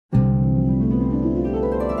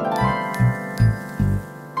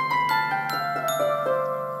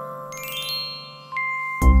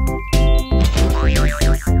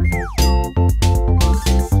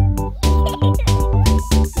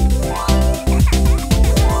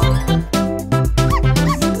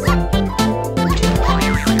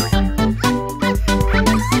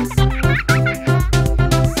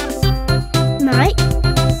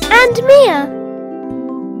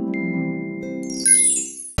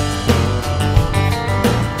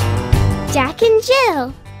and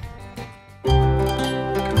Jill.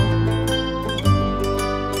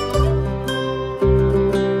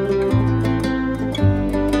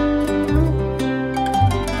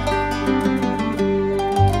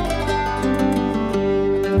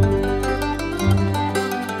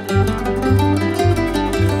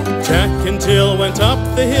 Jack and Jill went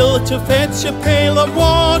up the hill to fetch a pail of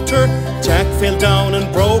water. Jack fell down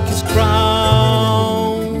and broke his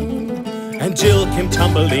crown, and Jill came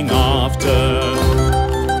tumbling after.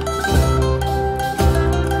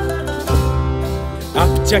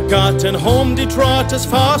 Up Jack got and home did trot as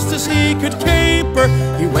fast as he could caper.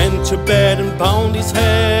 He went to bed and bound his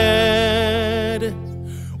head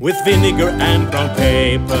with vinegar and brown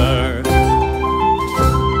paper.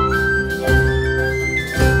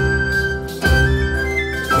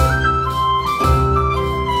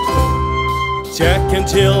 Jack and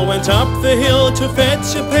Jill went up the hill to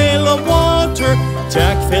fetch a pail of water.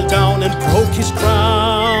 Jack fell down and broke his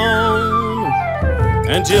crown,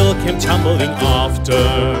 and Jill came tumbling after.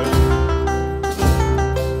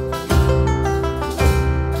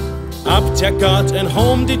 Up Jack got and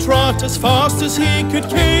home did trot as fast as he could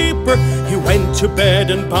caper. He went to bed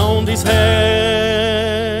and bound his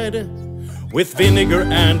head with vinegar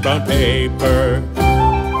and brown paper.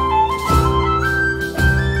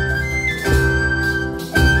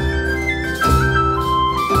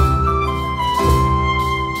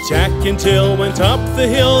 Jack and Jill went up the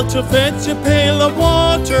hill to fetch a pail of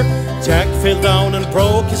water. Jack fell down and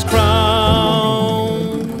broke his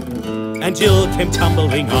crown, and Jill came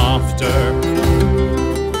tumbling after.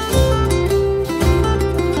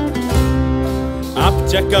 Up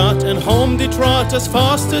Jack got and home did trot as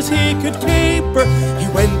fast as he could caper. He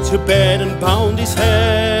went to bed and bound his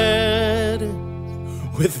head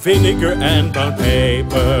with vinegar and brown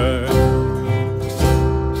paper.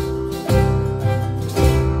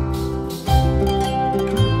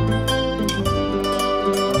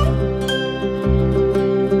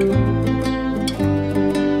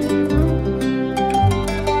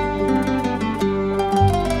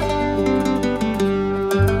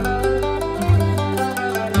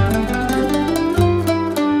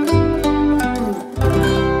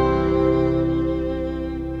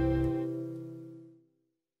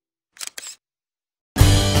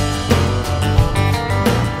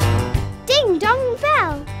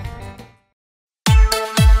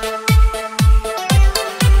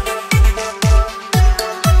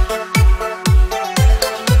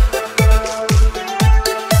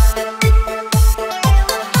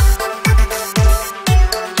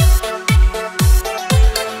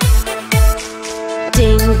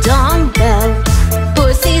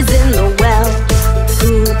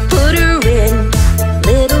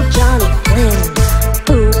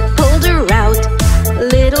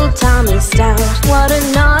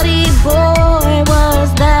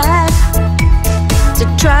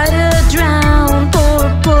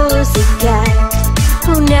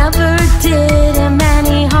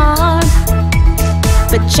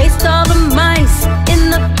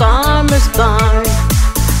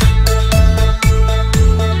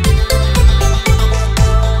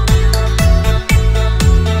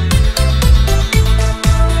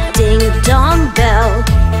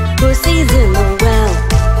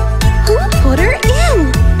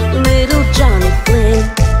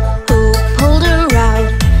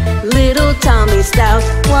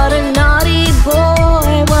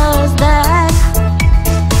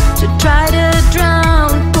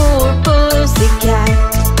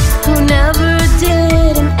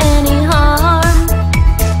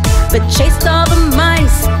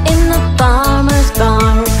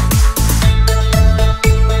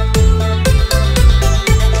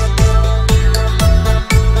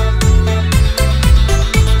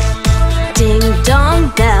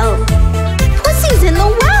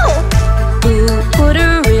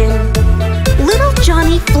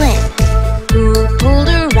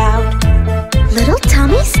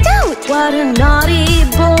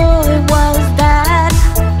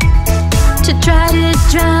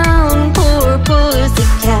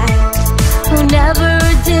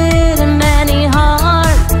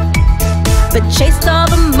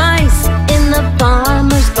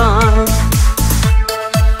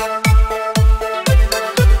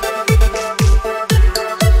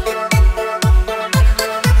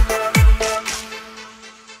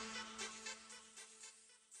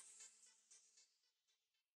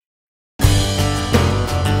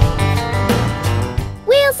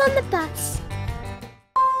 On the bus.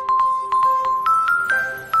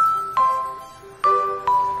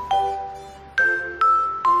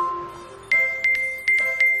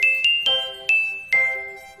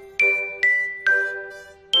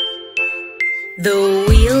 The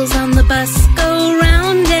wheels on the bus go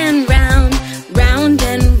round and round, round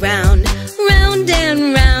and round, round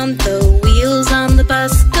and round. The wheels on the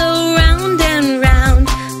bus go round and round,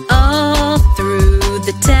 all through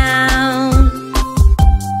the town.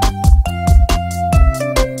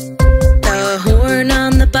 The horn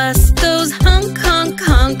on the bus goes honk, honk,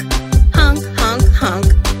 honk, honk, honk,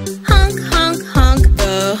 honk, honk, honk, honk.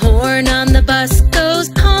 The horn on the bus goes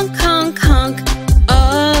honk, honk, honk,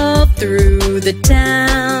 all through the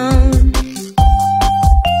town.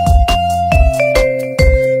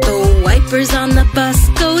 The wipers on the bus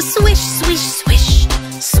go swish, swish, swish,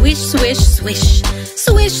 swish, swish, swish,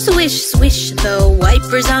 swish, swish, swish. The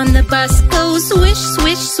wipers on the bus go swish,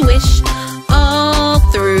 swish, swish, all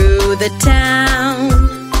through the town.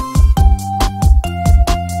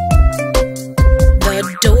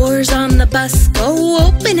 The doors on the bus go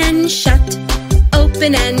open and shut,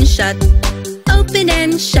 open and shut, open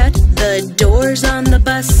and shut. The doors on the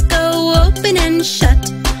bus go open and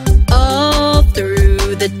shut, all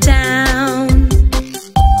through the town.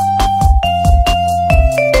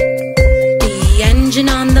 The engine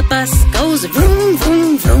on the bus goes vroom,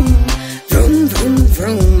 vroom, vroom, vroom, vroom,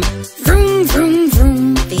 vroom, vroom, vroom,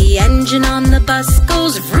 vroom. The engine on the bus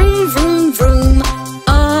goes vroom, vroom, vroom,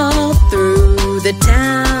 all through the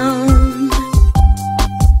town.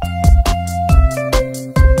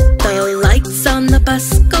 The lights on the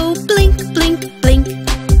bus go blink, blink, blink,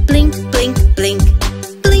 blink, blink, blink,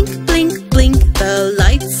 blink, blink, blink. The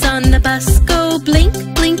lights on the bus go blink,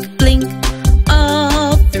 blink, blink,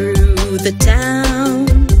 all through the town.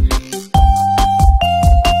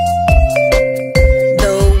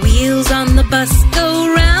 The wheels on the bus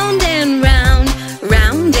go round and round,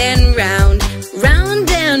 round and round, round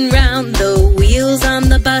and round. The wheels on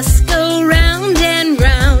the bus go round and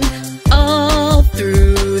round, all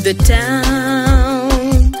through the town.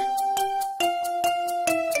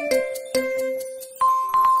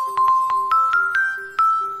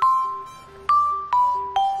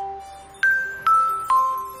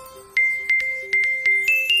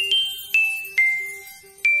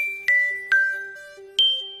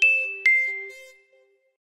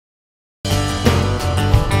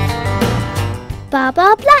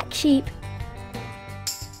 Baba Black Sheep.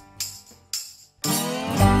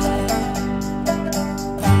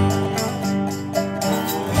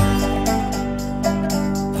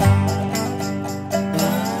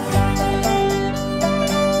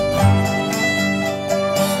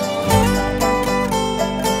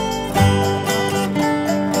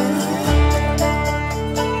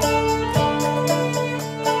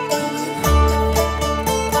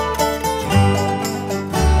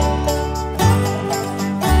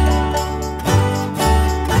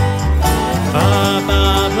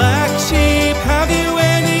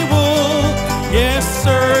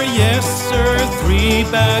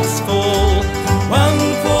 Bags full, one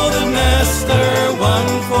for the master,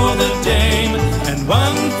 one for the dame, and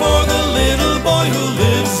one for the little boy who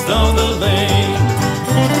lives down the lane.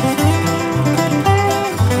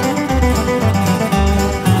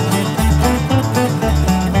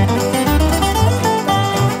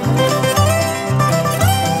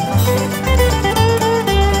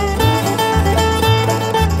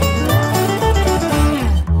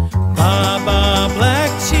 Baba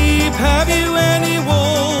Black Sheep, have you any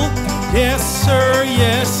wool? Yes sir,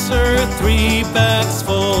 3 bags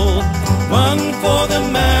full. One for the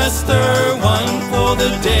master, one for the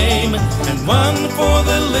dame, and one for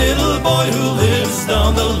the little boy who lives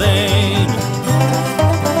down the lane.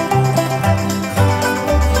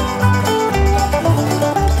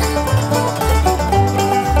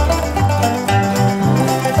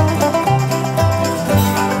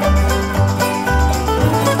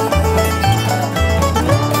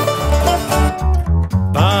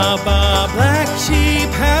 Baba Black Sheep,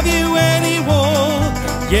 have you any wool?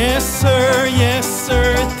 Yes sir,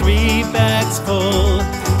 3 bags full.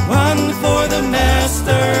 One for the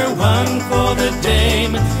master, one for the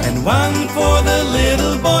dame, and one for the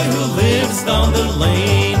little boy who lives down the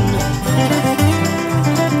lane.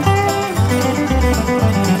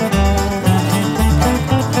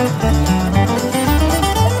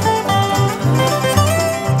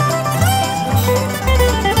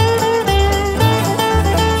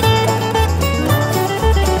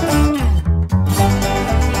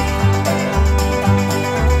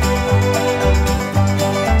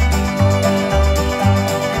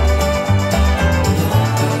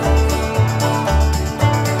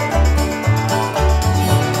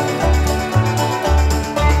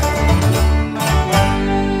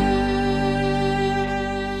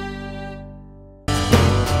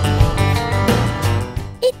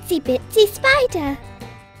 Itsy Bitsy Spider.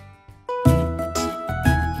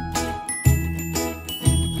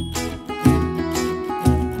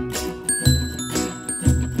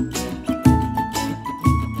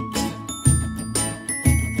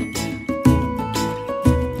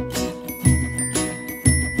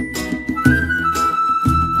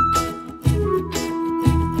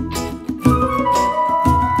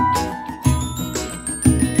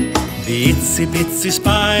 itsy bitsy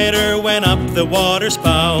spider went up the water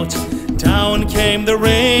spout. Down came the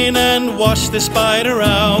rain and washed the spider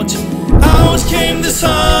out. Out came the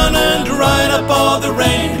sun and dried up all the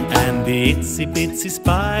rain. And the itsy bitsy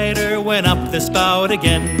spider went up the spout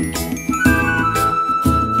again.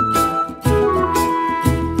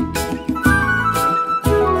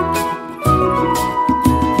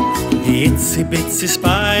 The itsy bitsy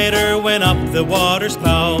spider went up the water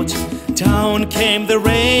spout. Down came the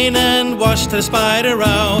rain and washed the spider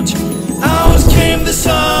out. Out came the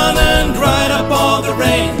sun and dried up all the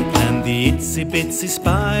rain. And the itsy bitsy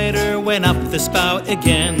spider went up the spout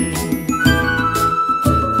again.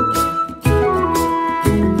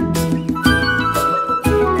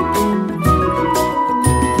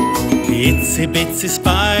 The itsy bitsy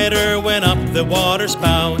spider went up the water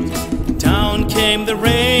spout. Down came the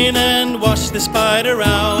rain and washed the spider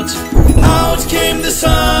out. Out came the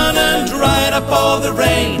sun and dried up all the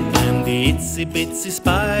rain. And the itsy bitsy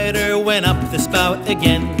spider went up the spout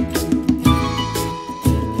again.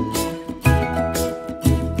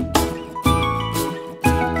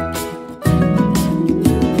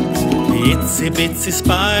 The itsy bitsy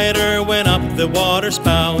spider went up the water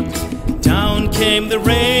spout. Down came the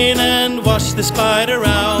rain and washed the spider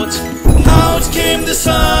out. Out came the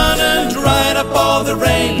sun and dried up all the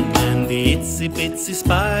rain. And the itsy bitsy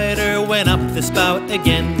spider went up the spout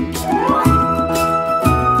again.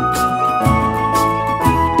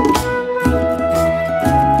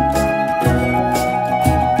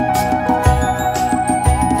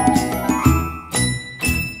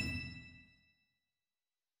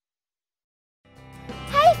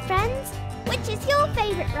 Hey friends, which is your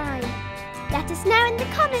favourite rhyme? Let us know in the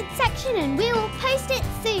comments section and we will post it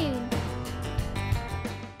soon.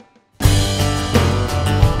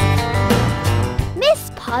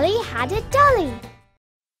 Miss Polly had a dolly.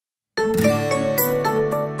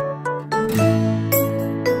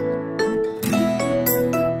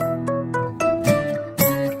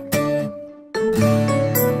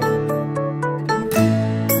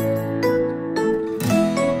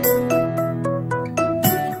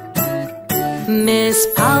 Miss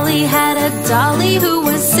Polly had a dolly who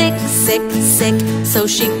was sick, sick, sick. So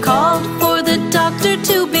she called for the doctor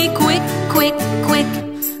to be quick, quick, quick.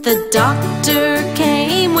 The doctor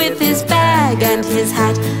came with his bag and his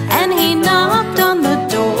hat, and he knocked on the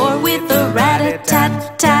door with a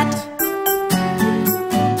rat-a-tat-tat.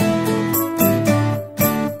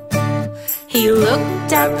 He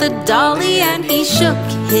looked at the dolly and he shook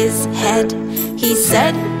his head. He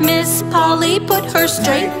said, Miss Polly, put her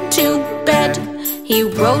straight to bed. He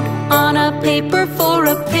wrote on a paper for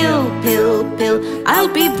a pill, pill, pill. I'll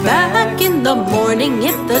be back in the morning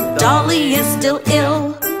if the dolly is still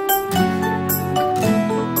ill.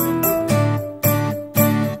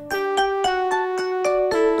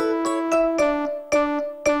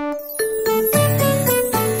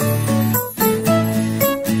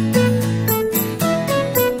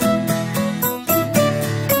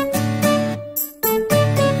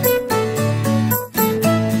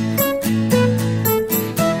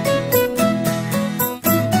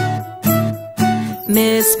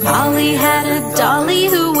 Miss Polly had a dolly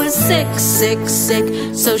who was sick, sick,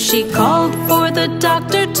 sick. So she called for the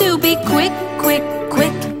doctor to be quick, quick,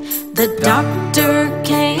 quick. The doctor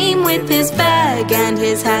came with his bag and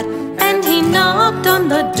his hat, and he knocked on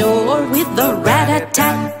the door with the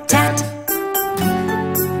rat-a-tat-tat.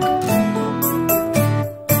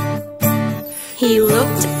 He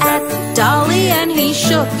looked at Dolly and he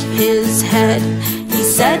shook his head. He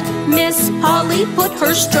said, Miss Polly, put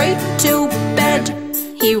her straight to bed.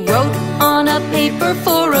 He wrote on a paper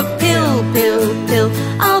for a pill, pill, pill.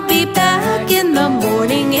 I'll be back in the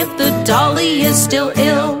morning if the dolly is still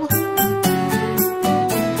ill.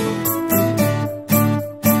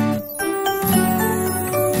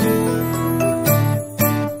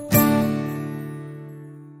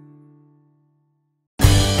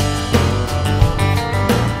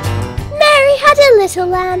 Mary had a little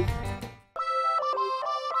lamb.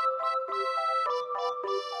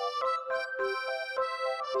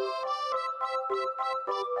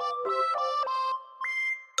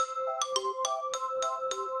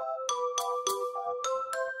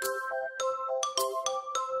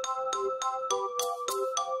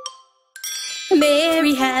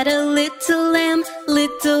 Mary had a little lamb,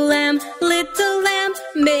 little lamb, little lamb.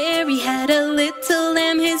 Mary had a little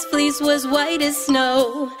lamb, his fleece was white as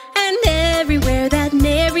snow. And everywhere that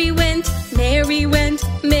Mary went, Mary went,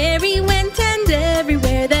 Mary went. And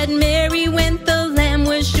everywhere that Mary went, the lamb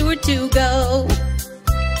was sure to go.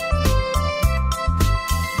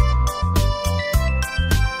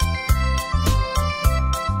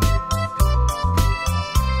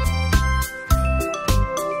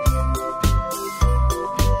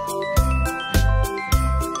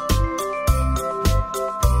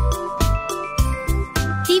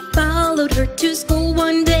 to school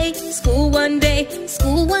one day, school one day,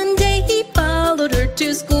 school one day. He followed her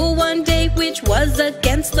to school one day, which was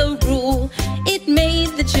against the rule. It made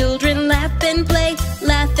the children laugh and play,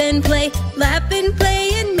 laugh and play, laugh and play.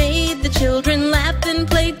 It made the children laugh and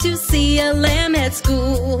play to see a lamb at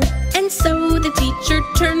school. And so the teacher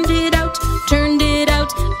turned it out, turned it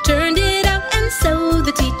out, turned it out. And so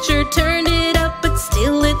the teacher turned it out, but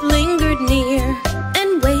still it lingered near,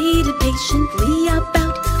 and waited patiently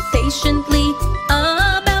about, patiently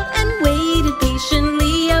about, and waited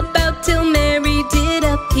patiently about till Mary did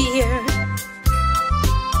appear.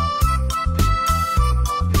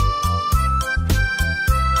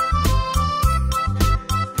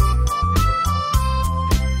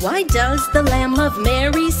 Why does the lamb love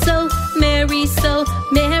Mary so, Mary so,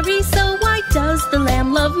 Mary so? Why does the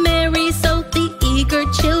lamb love Mary so? The eager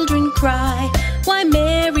children cry. Why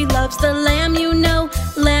Mary loves the lamb, you know,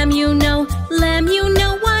 lamb, you know, lamb, you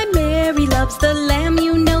know. Why Mary loves the lamb,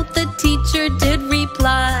 you know, the teacher did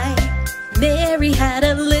reply. Mary had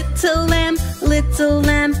a little lamb, little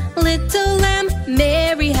lamb, little lamb.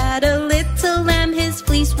 Mary had a little lamb, his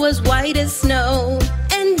fleece was white as snow.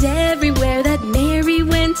 And everywhere that Mary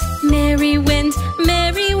went, Mary went,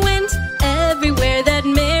 Mary went. Everywhere that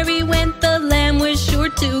Mary went, the lamb was sure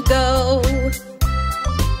to go.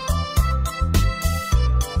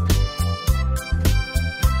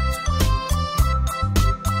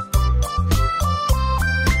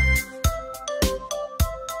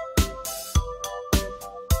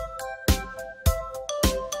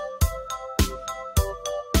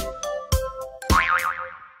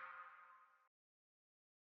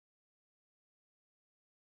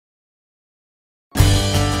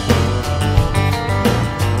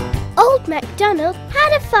 Old MacDonald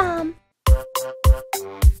had a farm.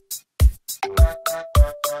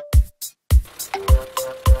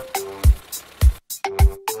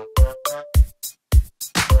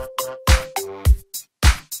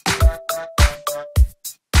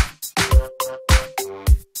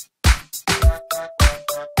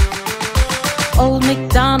 Old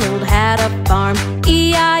MacDonald had a farm,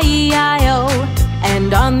 E-I-E-I-O.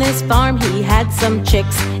 And on this farm he had some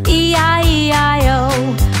chicks,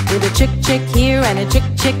 E-I-E-I-O. With a chick chick here and a chick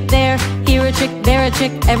chick there, here a chick, there a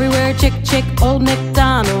chick, everywhere a chick chick. Old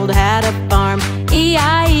MacDonald had a farm,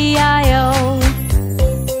 E-I-E-I-O.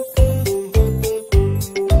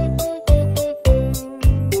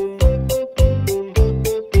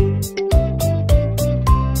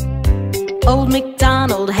 Old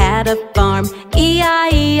MacDonald had a farm,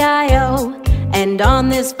 E-I-E-I-O. And on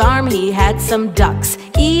this farm he had some ducks,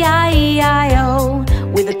 E-I-E-I-O.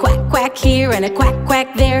 With a quack quack here and a quack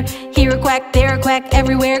quack there, here a quack, there a quack,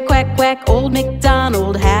 everywhere quack quack. Old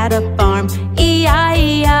MacDonald had a farm,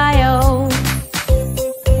 E-I-E-I-O.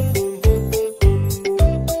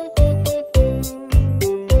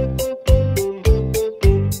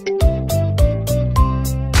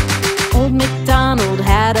 Old MacDonald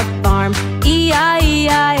had a farm,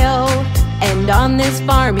 E-I-E-I-O. And on this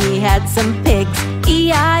farm he had some pigs,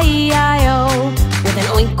 E-I-E-I-O. With an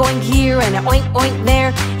oink oink here and an oink oink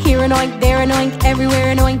there, here an oink, there an oink,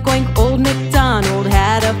 everywhere an oink oink. Old MacDonald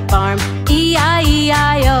had a farm,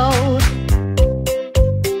 E-I-E-I-O.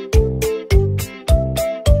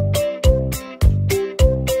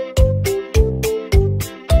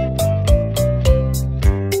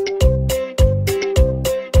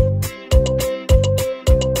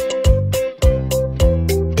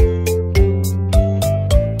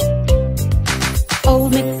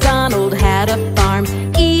 Old MacDonald had a farm,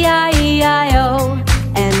 E-I-E-I-O.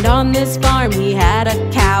 And on this farm he had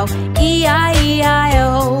a cow,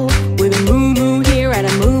 E-I-E-I-O. With a moo moo here and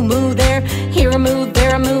a moo moo there, here a moo,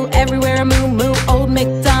 there a moo, everywhere a moo moo. Old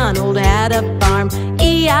MacDonald had a farm,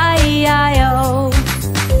 E-I-E-I-O.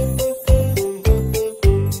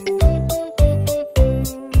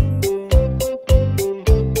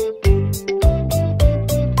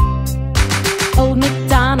 Old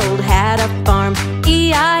MacDonald had a farm,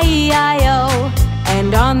 E-I-E-I-O.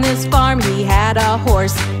 And on this farm he had a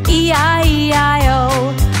horse,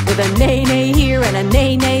 E-I-E-I-O. With a neigh-neigh here and a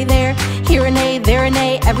neigh-neigh there, here a neigh, there a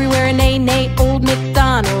neigh, everywhere a neigh-neigh. Old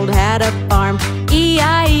MacDonald had a farm,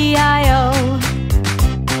 E-I-E-I-O.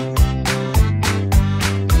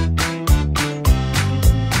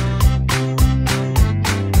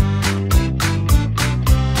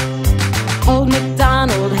 Old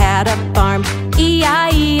MacDonald had a farm,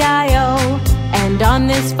 E-I-E-I-O. And on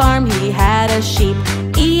this farm he had a sheep,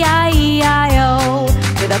 E-I-E-I-O.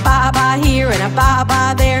 With a ba-ba here and a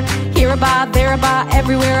ba-ba there, here a ba, there a ba,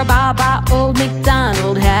 everywhere a ba-ba. Old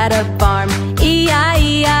MacDonald had a farm,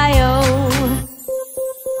 E-I-E-I-O.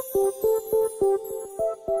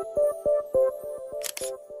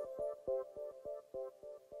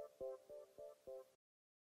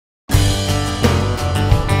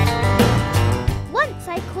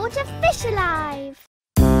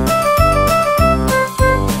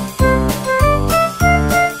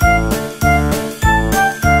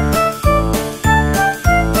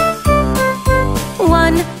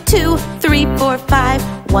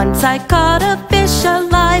 Once I caught a fish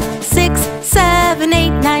alive. 6, 7, 8,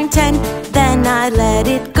 9, 10. Then I let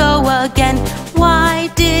it go again. Why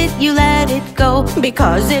did you let it go?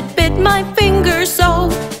 Because it bit my finger so.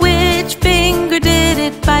 Which finger did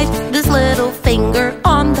it bite? This little finger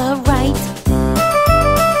on the right.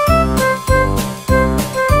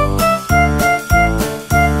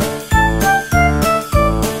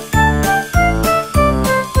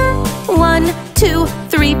 One, 2,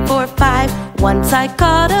 3, 4, 5. Once I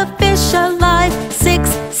caught a fish alive. 6,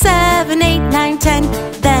 7, 8, 9,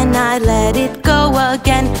 10. Then I let it go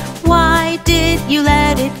again. Why did you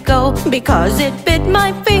let it go? Because it bit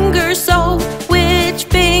my finger so. Which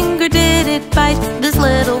finger did it bite? This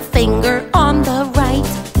little finger on the right.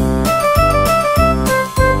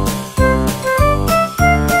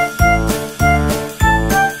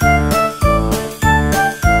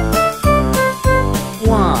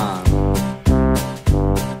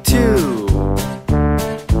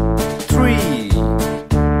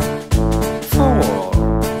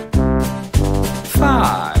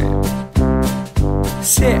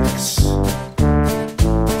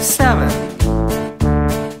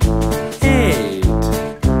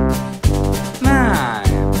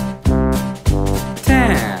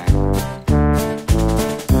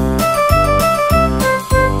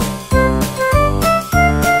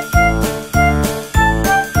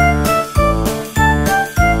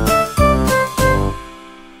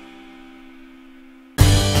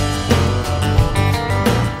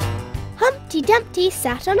 Humpty Dumpty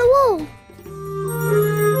sat on a wall.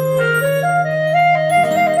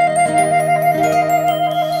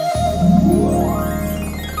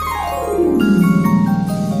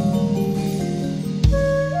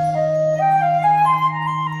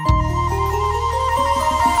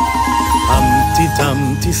 Humpty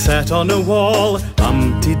Dumpty sat on a wall.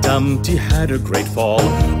 Humpty Dumpty had a great fall.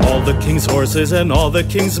 All the king's horses and all the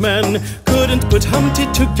king's men couldn't put Humpty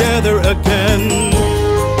together again.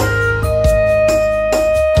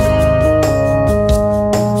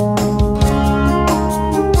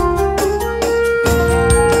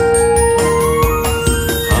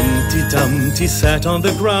 Humpty sat on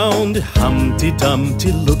the ground. Humpty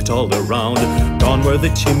Dumpty looked all around. Gone were the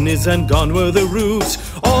chimneys and gone were the roofs.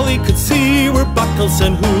 All he could see were buckles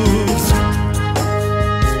and hooves.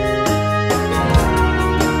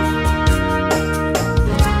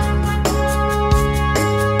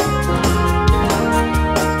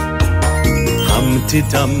 Humpty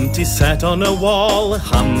Dumpty sat on a wall.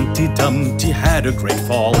 Humpty Dumpty had a great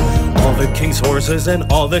fall. All the king's horses and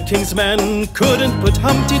all the king's men couldn't put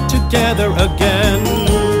Humpty together again.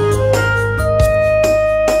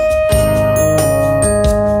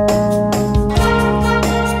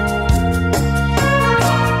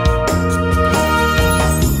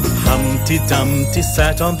 Humpty Dumpty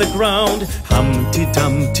sat on the ground. Humpty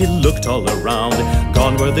Dumpty looked all around.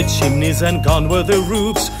 Gone were the chimneys and gone were the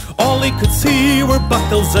roofs. All he could see were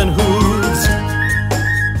buckles and hooves.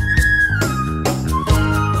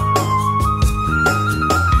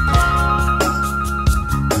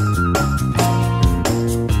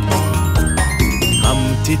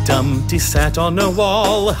 Humpty Dumpty sat on a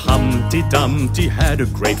wall. Humpty Dumpty had a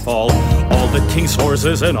great fall. All the king's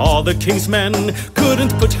horses and all the king's men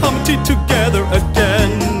couldn't put Humpty together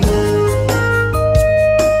again.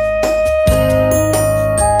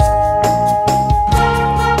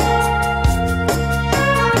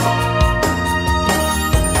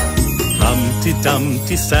 Humpty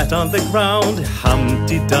Dumpty sat on the ground.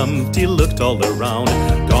 Humpty Dumpty looked all around.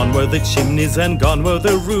 Gone were the chimneys and gone were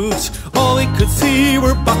the roofs. All he could see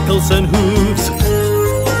were buckles and hooves.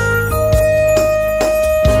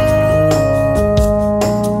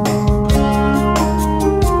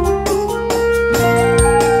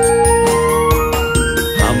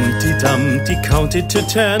 Humpty Dumpty counted to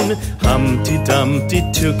 10. Humpty Dumpty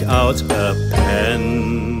took out a pen.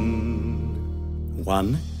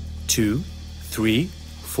 1, 2, 3,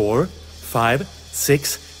 4, 5,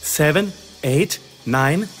 6, 7, 8,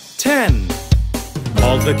 9, 10.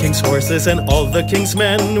 All the king's horses and all the king's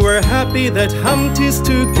men were happy that Humpty's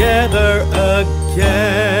together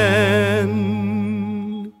again.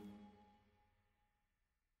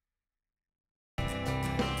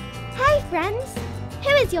 Hi friends! Who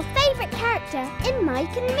is your favourite character in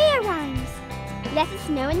Mike and Mia rhymes? Let us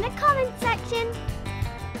know in the comment section.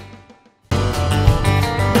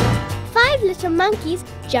 5 little monkeys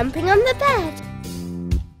jumping on the bed.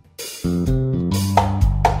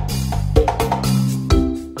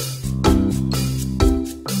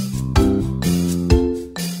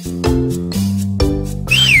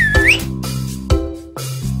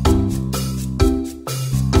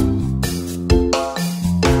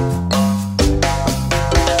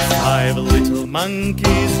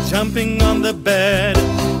 monkeys jumping on the bed.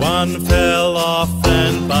 One fell off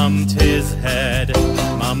and bumped his head.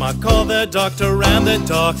 Mama called the doctor and the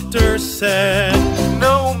doctor said,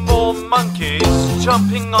 "No more monkeys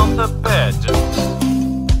jumping on the bed."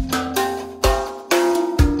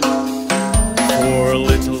 Four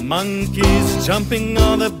little monkeys jumping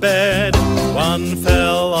on the bed. One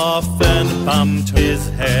fell off and bumped his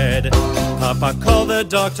head. Papa called the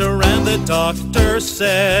doctor and the doctor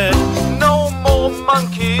said, "No more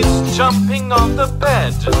monkeys jumping on the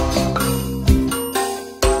bed."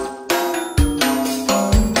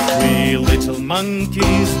 Three little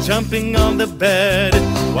monkeys jumping on the bed.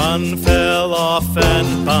 One fell off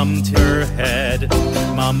and bumped her head.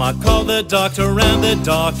 Mama called the doctor and the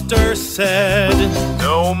doctor said,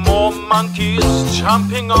 "No more monkeys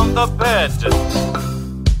jumping on the bed."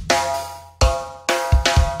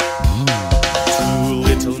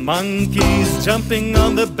 Monkeys jumping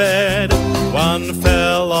on the bed. One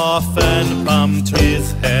fell off and bumped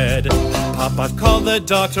his head. Papa called the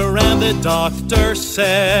doctor and the doctor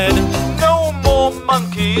said, "No more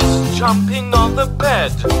monkeys jumping on the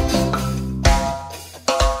bed."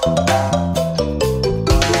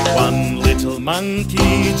 One little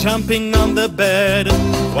monkey jumping on the bed.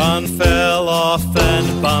 One fell off and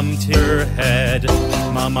bumped her head.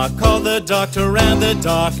 Mama called the doctor and the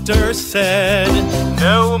doctor said,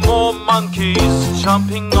 "No more monkeys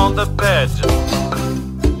jumping on the bed."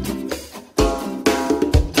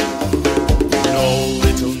 No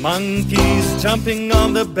little monkeys jumping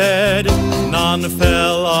on the bed. None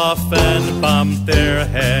fell off and bumped their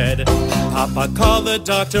head. Papa called the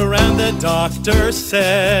doctor and the doctor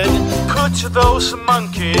said, "Put those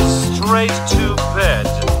monkeys straight to bed."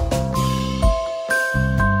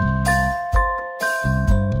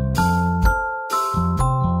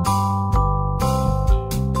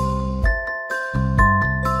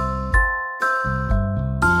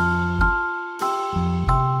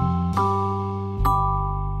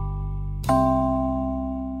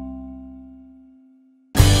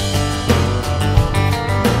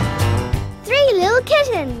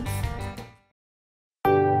 Kittens.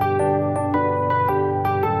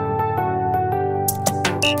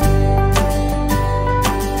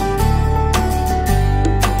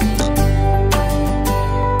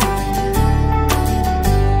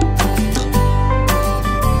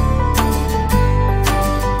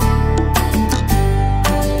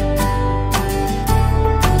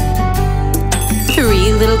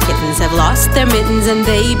 Three little kittens have lost their mittens and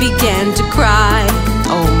they began to cry.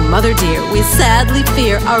 Oh, mother dear, we sadly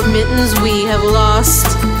fear our mittens we have lost.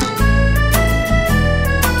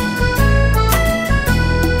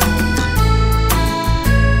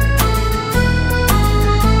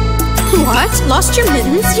 What? Lost your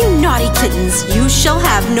mittens? You naughty kittens, you shall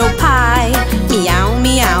have no pie. Meow,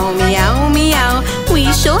 meow, meow, meow,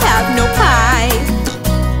 we shall have no pie.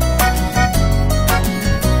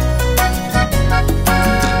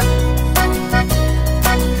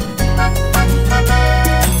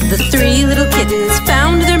 The three little kittens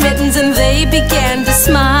found their mittens and they began to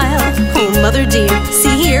smile. Oh, mother dear,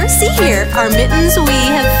 see here, our mittens we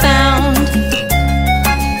have found.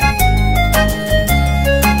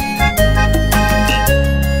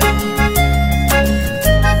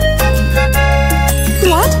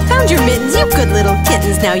 What? Found your mittens, you good little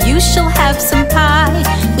kittens, now you shall have some pie.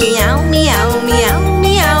 Meow, meow, meow,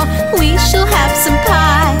 meow, we shall have some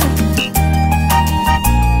pie.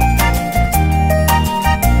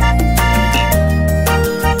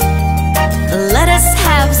 Let us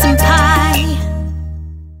have some pie.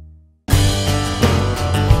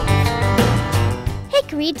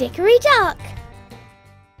 Hickory dickory dock.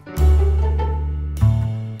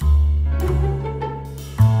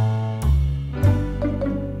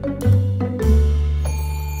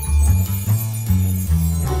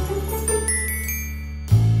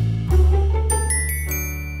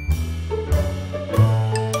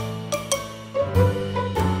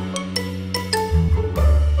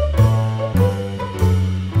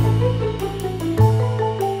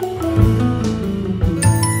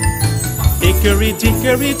 Hickory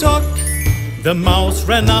dickory dock, the mouse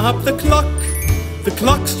ran up the clock. The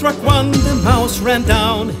clock struck one, the mouse ran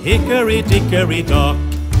down. Hickory dickory dock.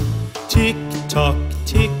 Tick tock,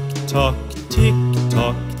 tick tock, tick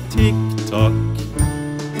tock, tick tock.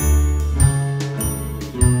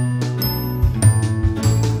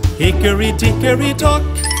 Hickory dickory dock,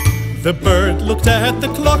 the bird looked at the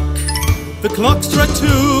clock. The clock struck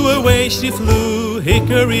two, away she flew.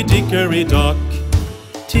 Hickory dickory dock.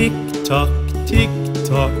 Tick tock, tick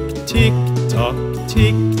tock, tick tock,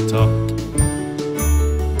 tick tock.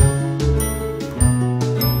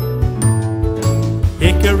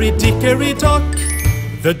 Hickory-dickory-dock,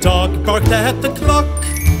 the dog barked at the clock.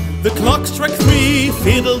 The clock struck 3,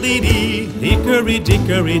 fiddle-dee-dee,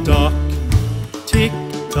 hickory-dickory-dock.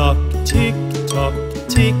 Tick-tock, tick-tock,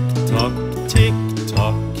 tick-tock,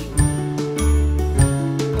 tick-tock.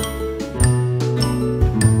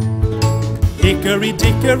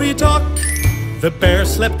 Hickory-dickory-dock, the bear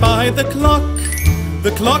slept by the clock.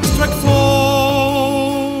 The clock struck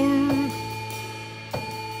 4.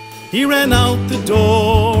 He ran out the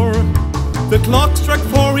door. The clock struck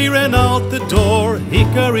 4, he ran out the door.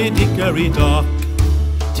 Hickory-dickory-dock.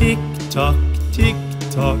 Tick-tock,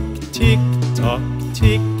 tick-tock, tick-tock,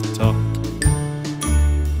 tick-tock.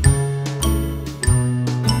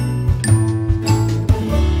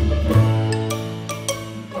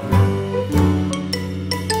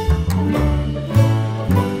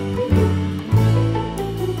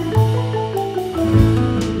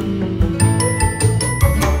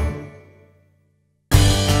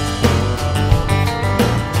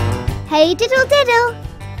 Hey diddle diddle!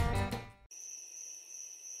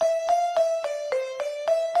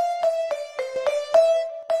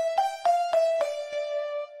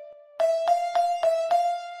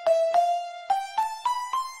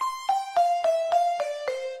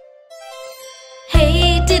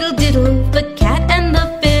 Hey diddle diddle, the cat and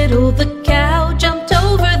the fiddle, the cow jumped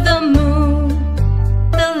over the moon.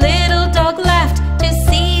 The little dog laughed to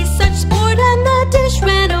see such sport, and the dish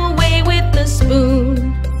ran away with the spoon.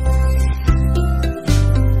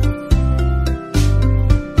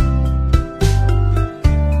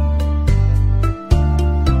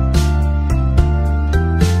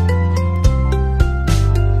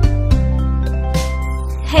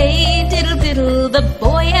 Hey diddle diddle, the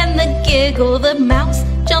boy and the giggle, the mouse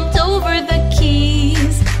jumped over the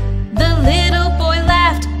keys. The little boy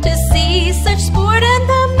laughed to see such sport, and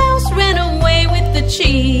the mouse ran away with the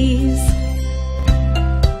cheese.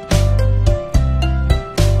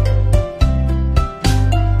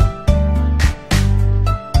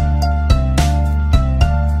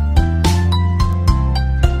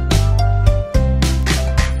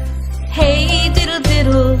 Hey diddle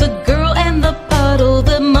diddle, the girl and the puddle,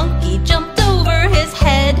 the monkey jumped over his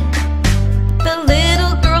head. The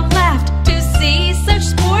little girl laughed to see such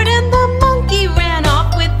sport, and the monkey ran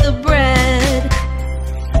off with the bread.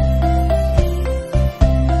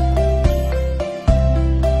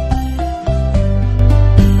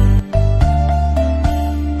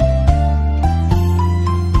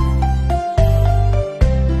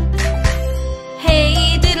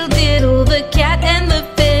 Hey diddle diddle, the cat and the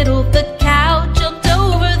fiddle, the cow jumped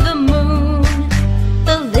over the moon.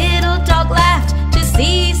 The little dog laughed to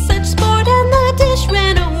see such sport, and the dish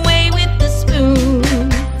ran away with the spoon.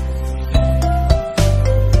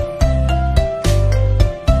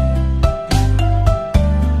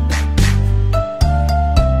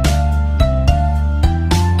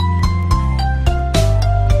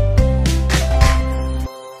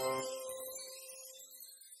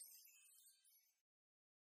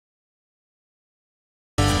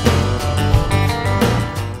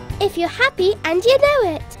 If you're happy and you know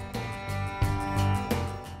it.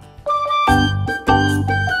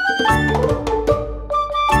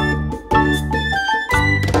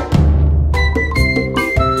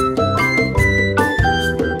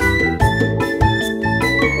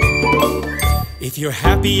 If you're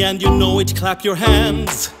happy and you know it, clap your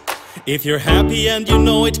hands. If you're happy and you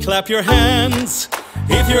know it, clap your hands.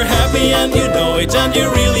 If you're happy and you know it, and you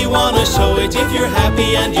really want to show it. If you're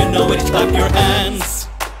happy and you know it, clap your hands.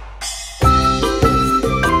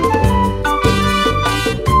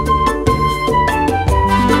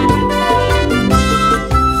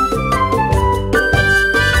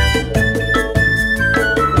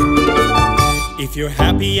 If you're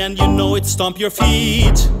happy and you know it, stomp your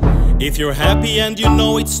feet. If you're happy and you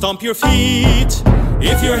know it, stomp your feet.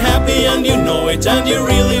 If you're happy and you know it, and you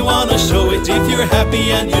really want to show it. If you're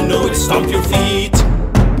happy and you know it, stomp your feet.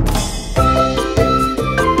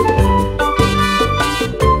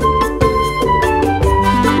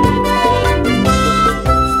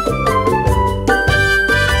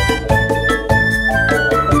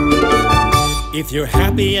 If you're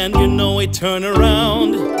happy and you know it, turn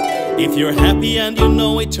around. If you're happy and you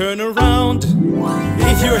know it, turn around.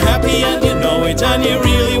 If you're happy and you know it, and you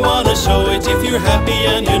really want to show it. If you're happy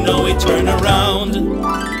and you know it, turn around.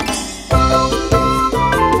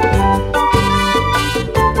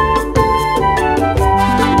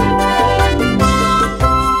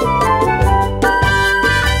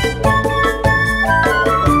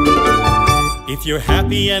 If you're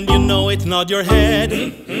happy and you know it, nod your head.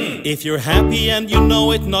 If you're happy and you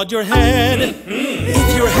know it, nod your head.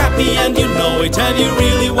 If you're happy and you know it and you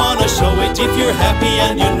really wanna show it, if you're happy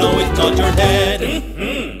and you know it, nod your head.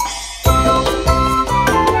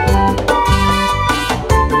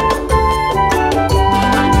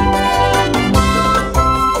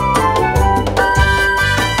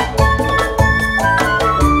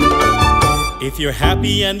 If you're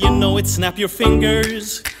happy and you know it, snap your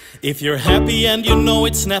fingers. If you're happy and you know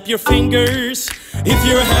it, snap your fingers. If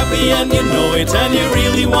you're happy and you know it and you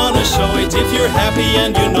really wanna show it, if you're happy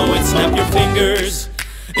and you know it, snap your fingers.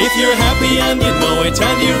 If you're happy and you know it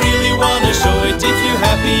and you really wanna show it, if you're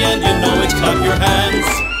happy and you know it, clap your hands.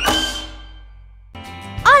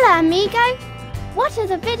 Hola, amigo! What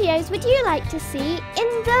other videos would you like to see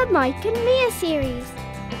in the Mike and Mia series?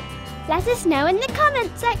 Let us know in the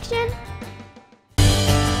comment section.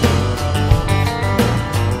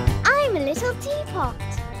 I'm a little teapot.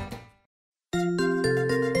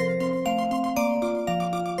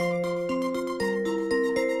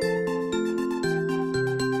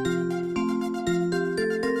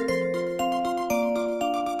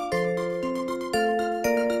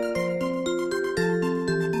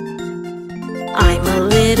 I'm a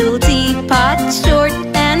little teapot, short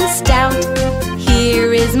and stout.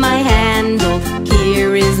 Here is my handle,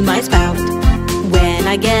 here is my spout. When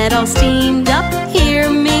I get all steamed up, hear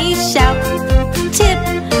me shout. Tip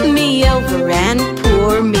me over and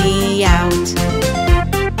pour me out.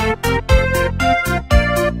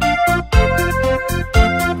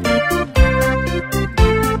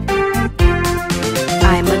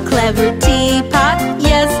 I'm a clever teapot,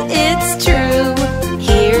 yes, it's true.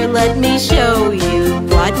 Here, let me show you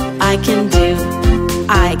what I can do.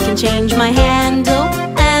 I can change my handle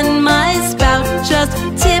and my spout. Just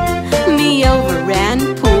tip me over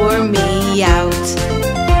and pour me out.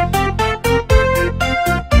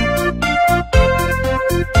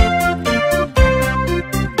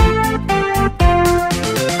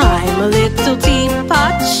 I'm a little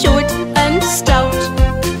teapot, short and stout.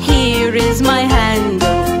 Here is my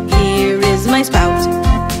handle, here is my spout.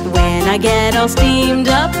 When I get all steamed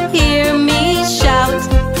up, hear me shout.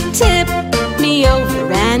 Tip me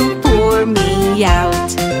over and pour me out.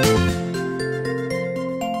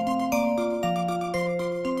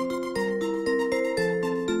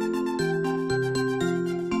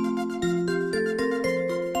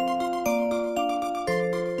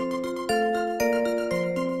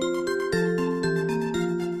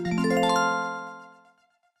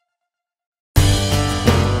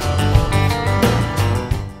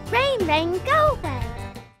 Rain, rain, go away.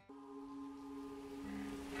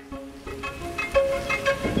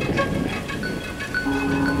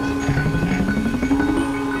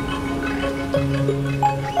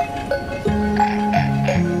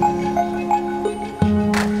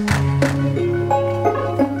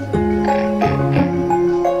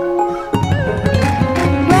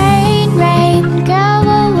 Rain, rain, go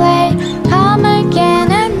away. Come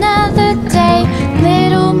again another day.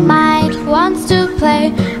 Little Mike wants to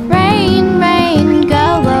play. Rain, rain, go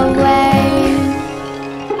away.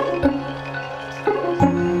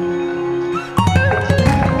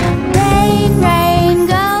 Rain, rain,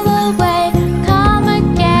 go away. Come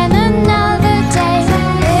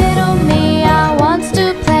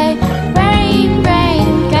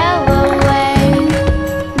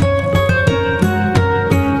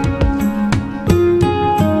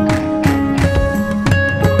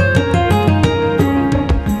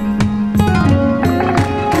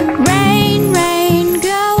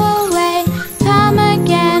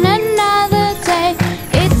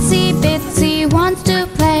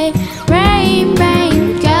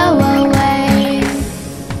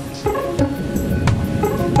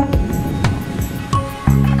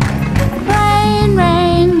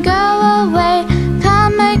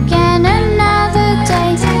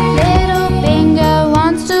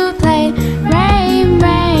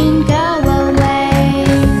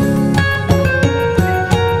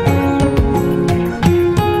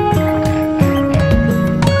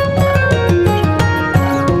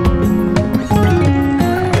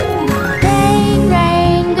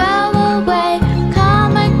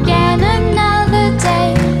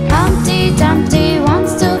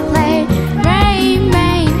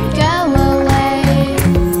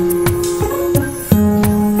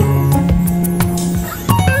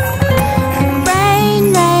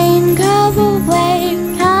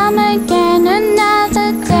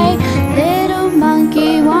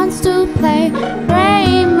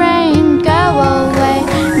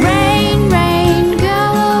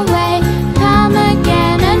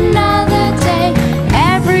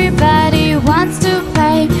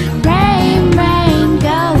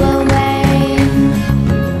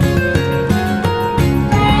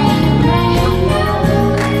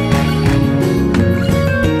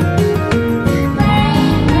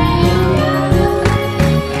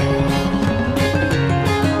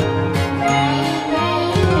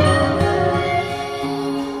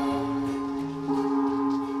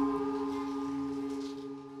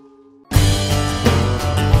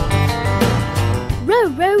Row,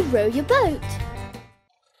 row, row your boat.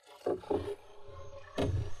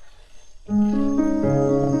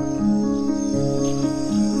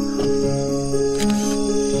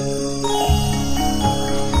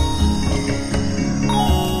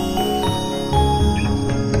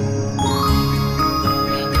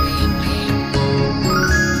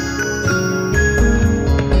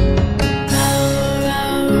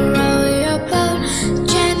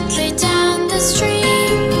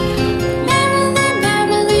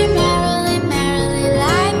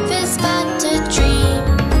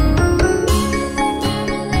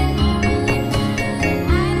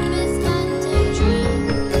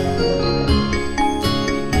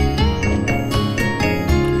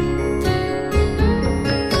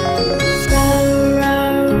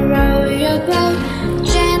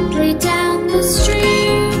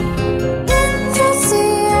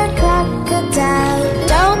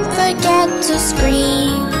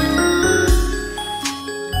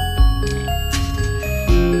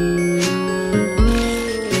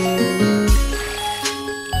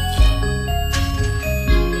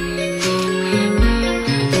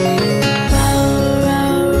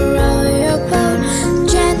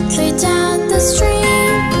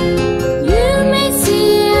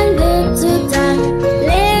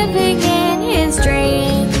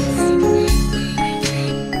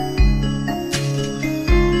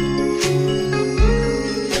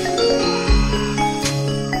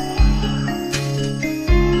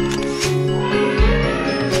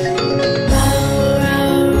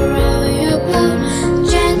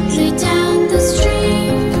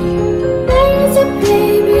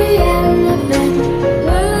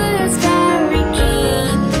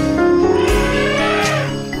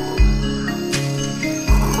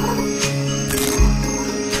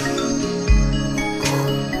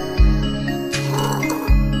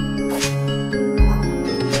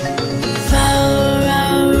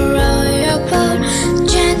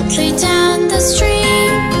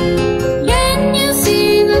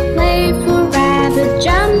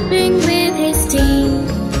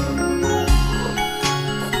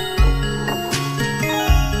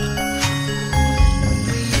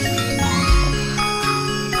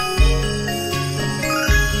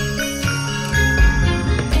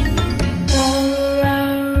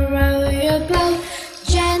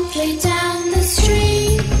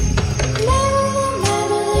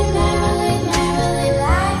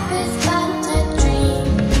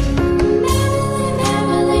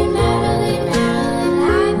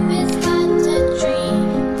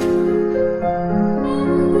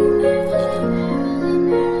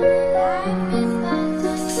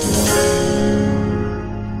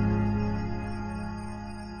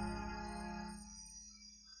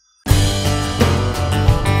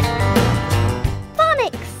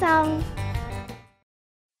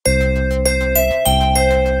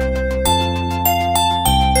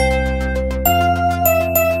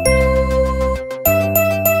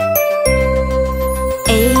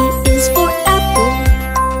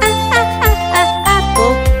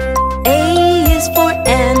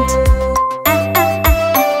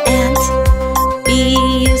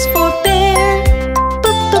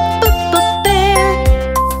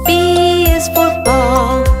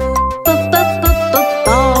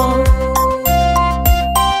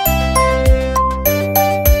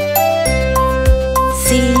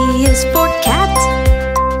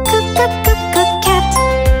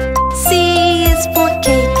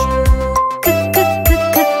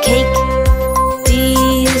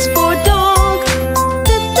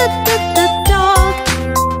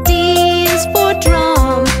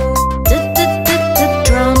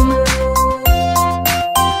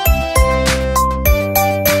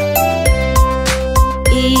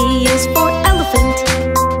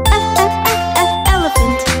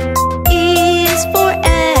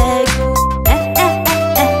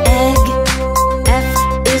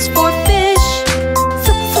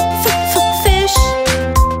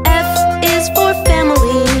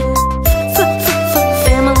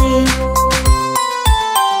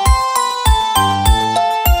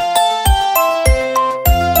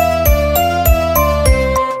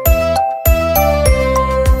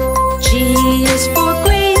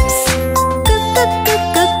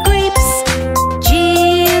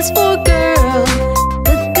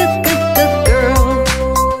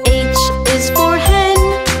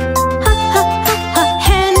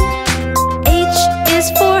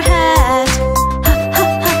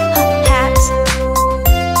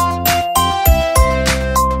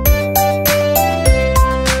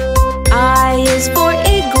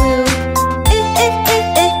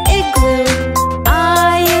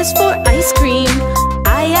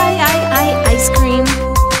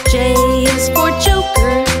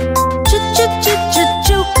 joker.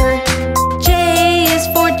 Joker. J is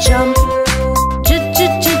for jump.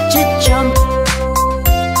 Jump.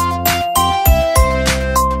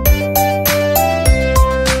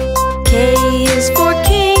 K is for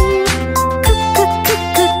king.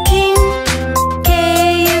 King. K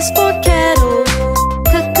is for kettle.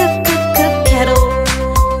 Kettle.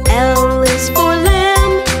 L is for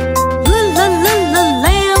lamb.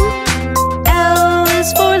 Lamb. L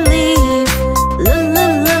is for leaf.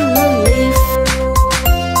 Leaf.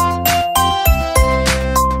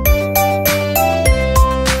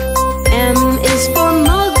 M is for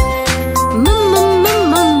mug.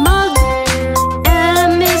 Mug.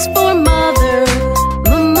 M is for mother.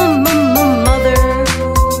 Mother.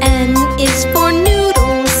 N is for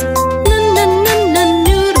noodles.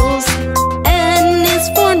 Noodles. N is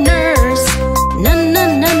for nurse.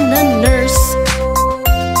 Nurse.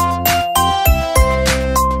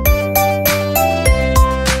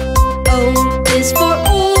 O is for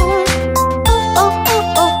oar.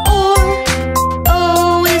 Oar.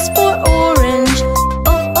 O is for orange.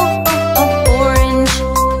 Orange.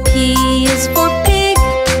 P is for pig.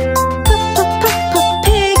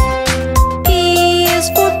 Pig. P is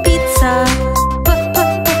for pizza.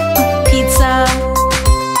 Pizza.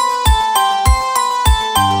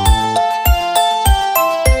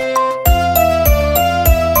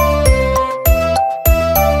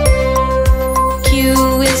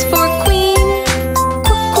 Q is for queen.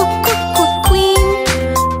 Queen.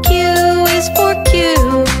 Q is for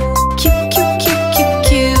Q.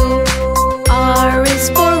 Q. R is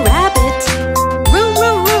for rabbit.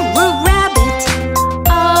 Rabbit.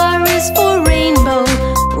 R is for rainbow.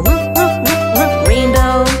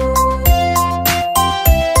 Rainbow.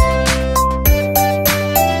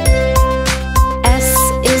 S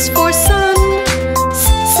is for sun.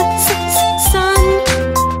 Sun.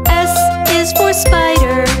 S is for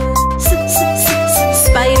spider.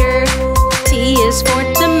 Spider. T is for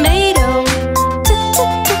tomato.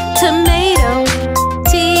 Tomato.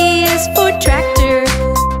 T is for tractor.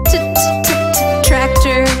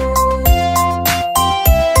 Tractor.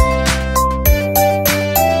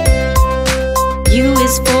 U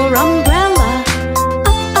is for umbrella.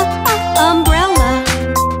 Umbrella.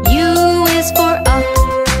 U is for up.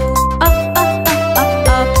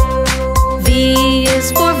 Up. V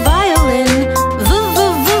is for violin.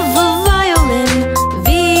 Violin.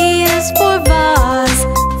 V is for vase.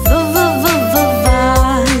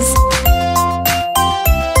 Vase.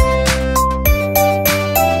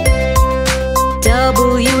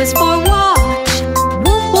 W is for watch.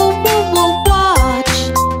 Watch.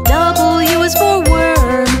 W is for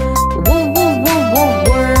worm.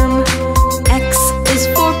 Worm. X is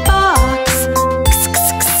for box.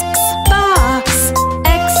 Box.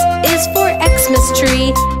 X is for Xmas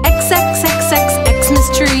tree. Xmas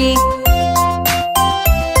tree.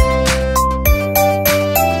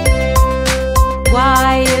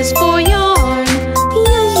 Y is for yarn.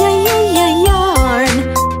 Yarn.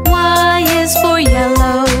 Y is for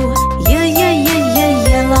yellow.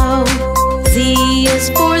 Yellow. Z is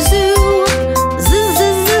for zoo.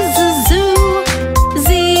 Zoo. Z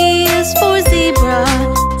is for zebra.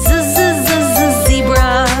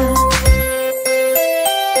 Zebra.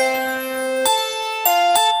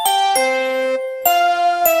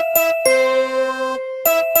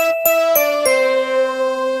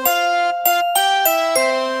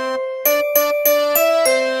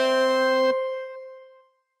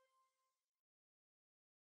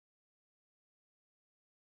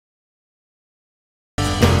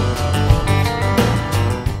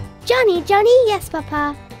 Johnny, yes,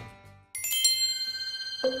 Papa.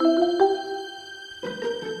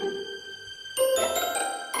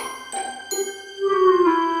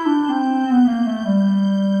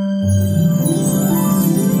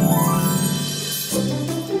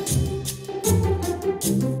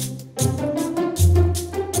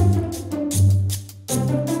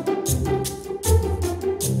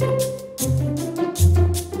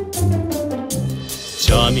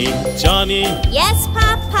 Johnny, Yes,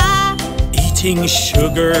 Papa. eating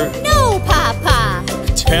sugar, No, Papa.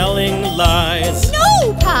 telling lies.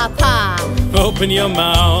 No, Papa. Open your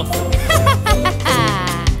mouth.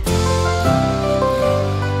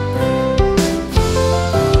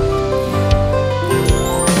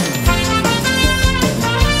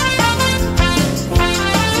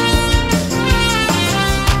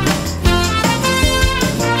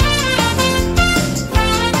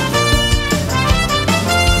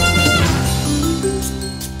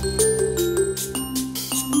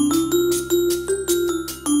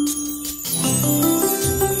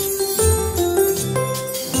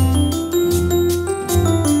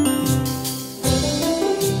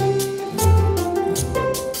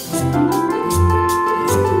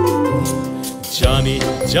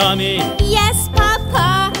 Johnny? Yes,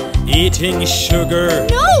 Papa. Eating sugar?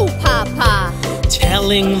 No, Papa.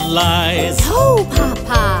 Telling lies? No,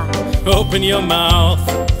 Papa. Open your mouth.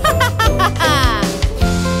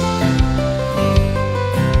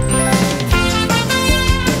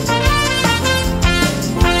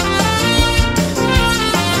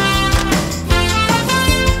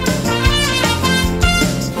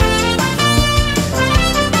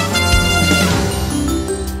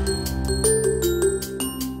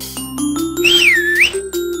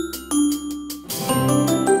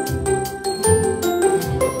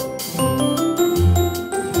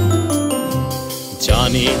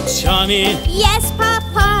 Johnny? Yes,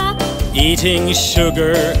 Papa. Eating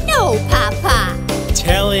sugar? No, Papa.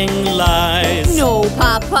 Telling lies? No,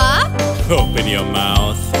 Papa. Open your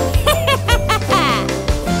mouth.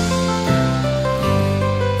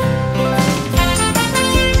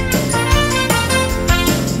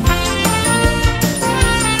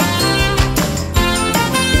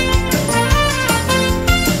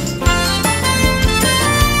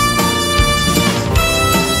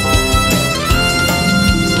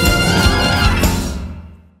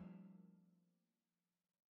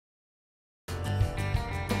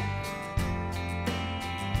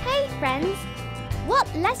 Friends, what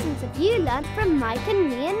lessons have you learnt from Mike and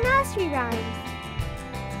me in nursery rhymes?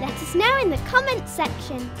 Let us know in the comments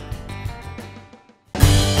section.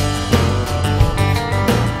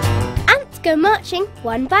 Ants go marching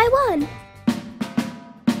one by one.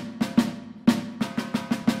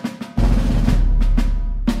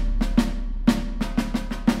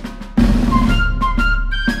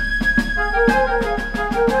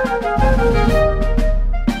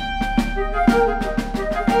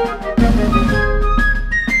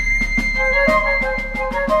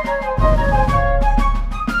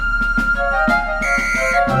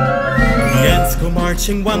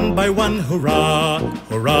 Marching one by one, hurrah,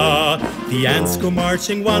 hurrah. The ants go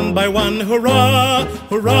marching one by one, hurrah,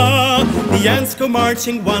 hurrah. The ants go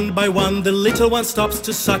marching one by one. The little one stops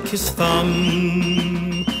to suck his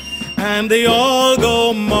thumb. And they all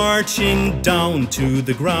go marching down to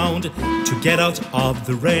the ground to get out of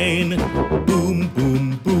the rain. Boom,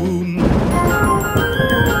 boom, boom.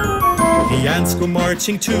 The ants go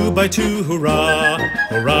marching two by two, hurrah,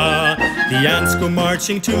 hurrah. The ants go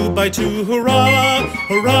marching two by two, hurrah,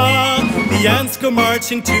 hurrah. The ants go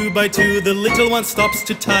marching two by two. The little one stops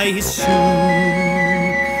to tie his shoe.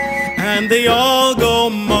 And they all go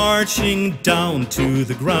marching down to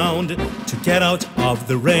the ground to get out of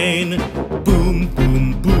the rain. Boom,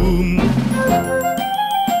 boom, boom.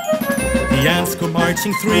 The ants go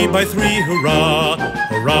marching three by three, hurrah,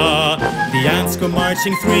 hurrah. The ants go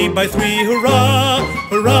marching three by three, hurrah,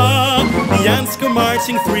 hurrah. The ants go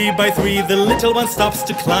marching three by three. The little one stops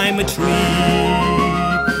to climb a tree.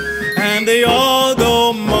 And they all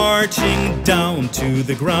go marching down to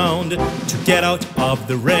the ground to get out of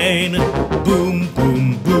the rain. Boom,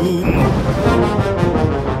 boom, boom.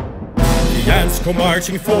 The ants go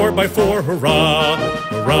marching four by four, hurrah,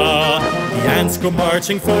 hurrah. The ants go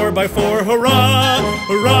marching four by four, hurrah,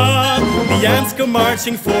 hurrah. The ants go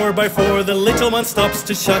marching four by four. The little one stops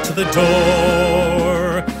to shut the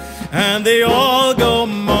door. And they all go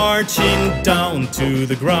marching down to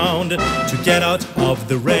the ground to get out of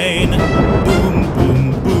the rain. Boom,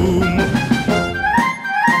 boom, boom.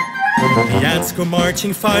 The ants go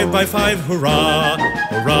marching five by five, hurrah,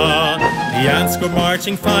 hurrah. The ants go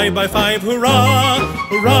marching five by five, hurrah,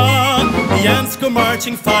 hurrah. The ants go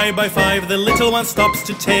marching five by five. The little one stops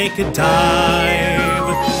to take a dive.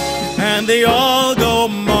 And they all go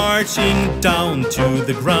marching down to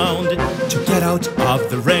the ground to get out of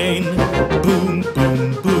the rain. Boom,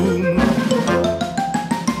 boom, boom.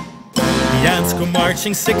 The ants go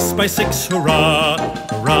marching six by six, hurrah,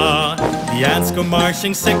 hurrah. The ants go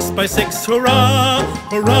marching six by six, hurrah,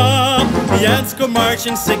 hurrah. The ants go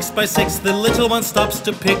marching six by six. The little one stops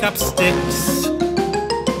to pick up sticks.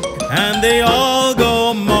 And they all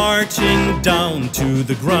go marching down to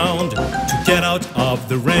the ground to get out of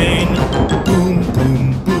the rain. Boom,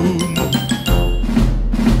 boom, boom.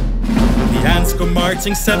 The ants go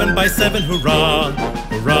marching seven by seven, hurrah,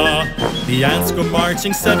 hurrah. The ants go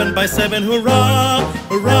marching seven by seven, hurrah,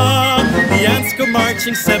 hurrah. The ants go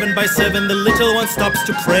marching seven by seven. The little one stops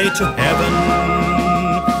to pray to heaven.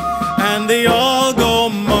 And they all go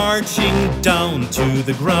marching down to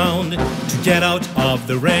the ground to get out of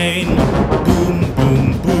the rain. Boom,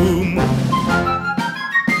 boom, boom.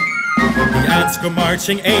 The ants go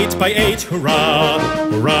marching eight by eight, hurrah,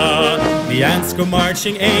 hurrah. The ants go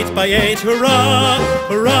marching eight by eight, hurrah,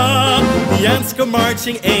 hurrah. The ants go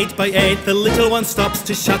marching eight by eight. The little one stops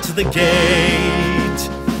to shut the gate.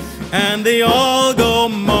 And they all go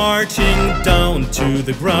marching marching down to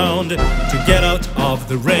the ground to get out of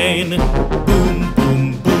the rain. Boom,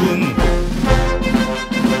 boom, boom.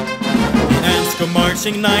 The ants go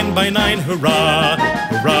marching 9 by 9, hurrah,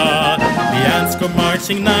 hurrah. The ants go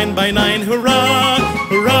marching 9 by 9, hurrah,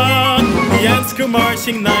 hurrah. The ants go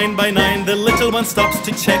marching 9 by 9. The little one stops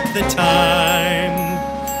to check the time.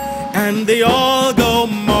 And they all go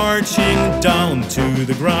marching down to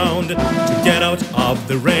the ground to get out of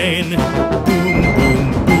the rain. Boom,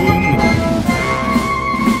 boom, boom.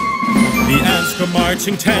 The ants go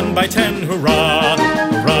marching 10 by 10, hurrah,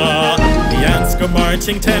 hurrah. The ants go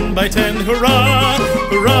marching 10 by 10, hurrah,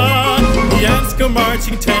 hurrah. The ants go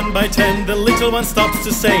marching 10 by 10. The little one stops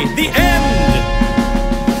to say, the end!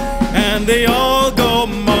 And they all go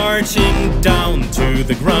marching down to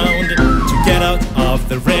the ground to get out of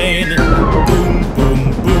the rain. Boom,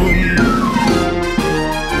 boom, boom.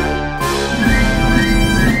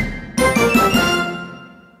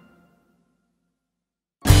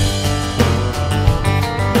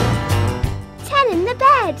 In the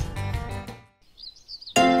bed.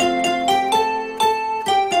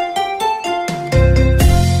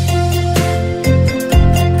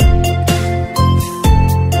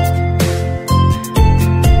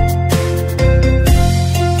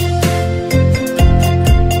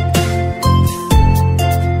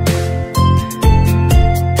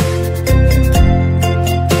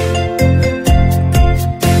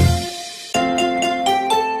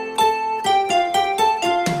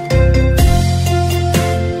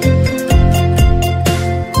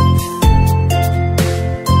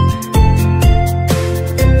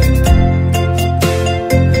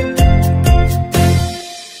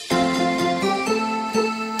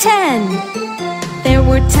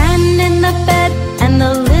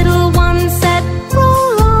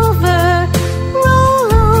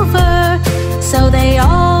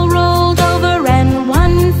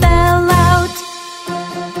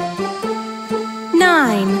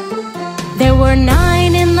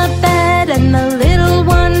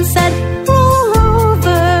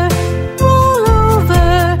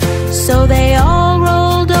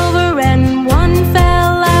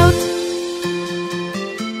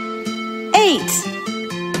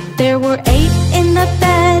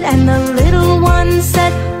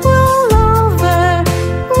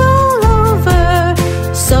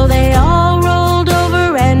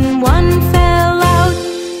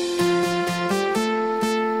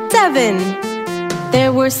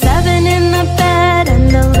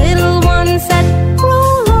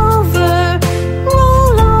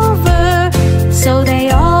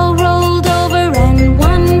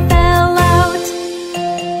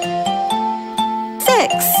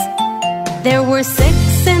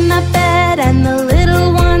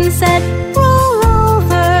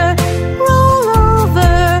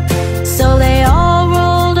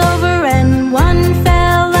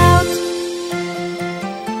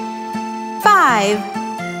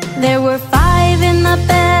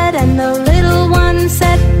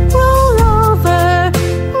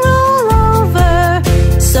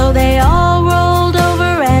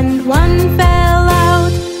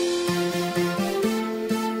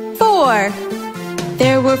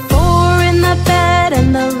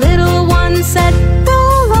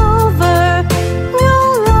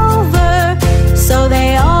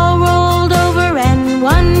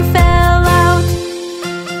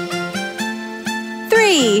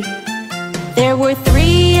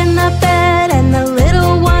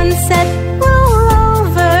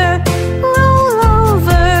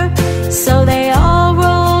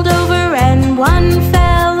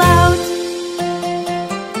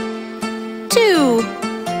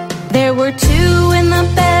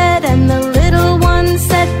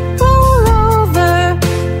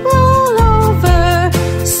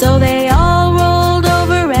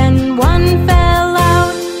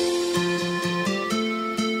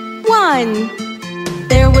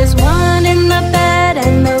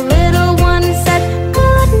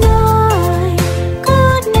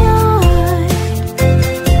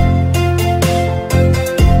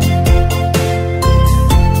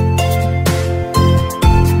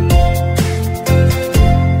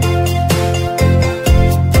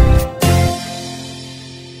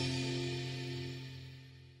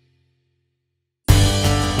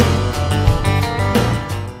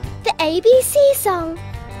 ABC song.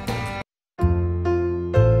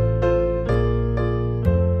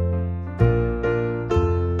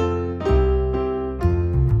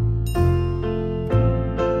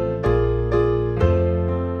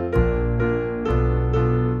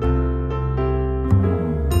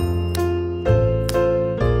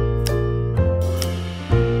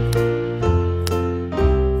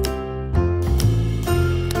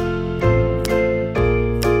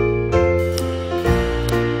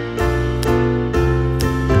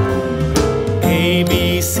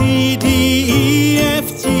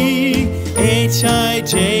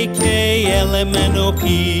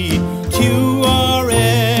 P, Q, R,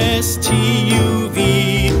 S, T, U,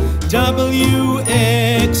 V, W,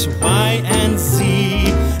 X, Y, and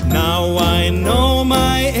Z. Now I know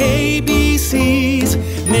my ABCs.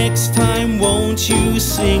 Next time won't you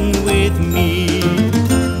sing with me?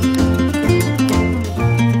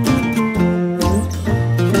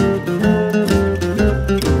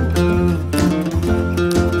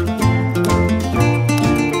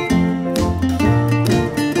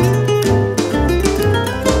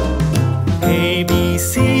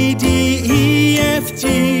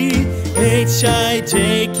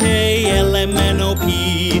 H-I-J-K-L-M-N-O-P,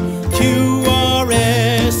 Q-R-S-T-U-V,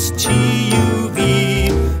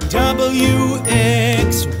 W-X-Y,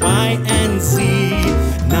 and Z.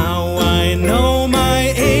 Now I know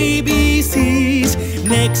my ABCs.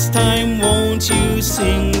 Next time won't you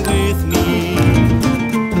sing with me?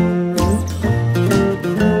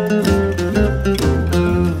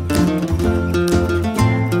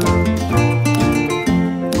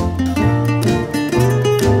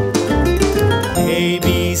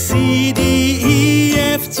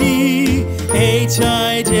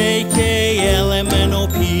 H-I-J-K-L-M-N-O-P,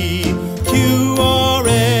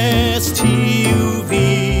 Q-R-S-T-U-V,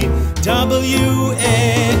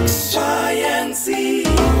 W-X, Y, and Z.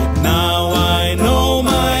 Now I know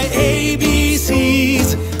my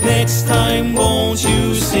ABCs. Next time won't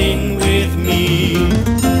you sing with me?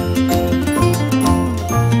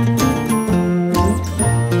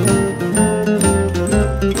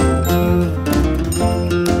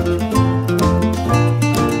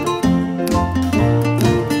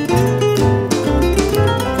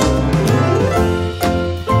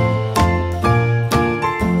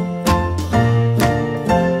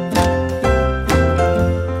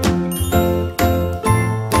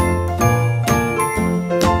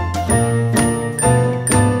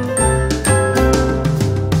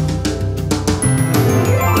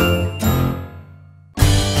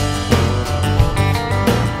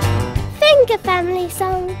 Family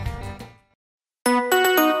song.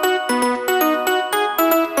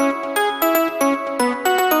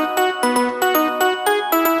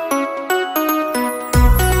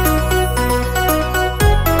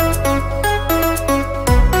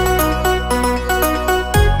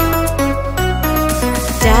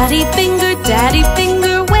 Daddy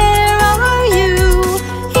finger, where are you?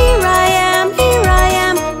 Here I am,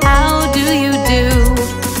 how do you do?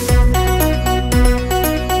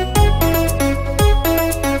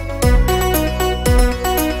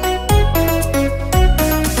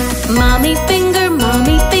 Mommy finger,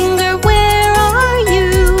 where are you?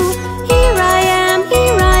 Here I am,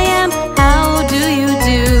 how do you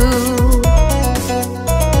do?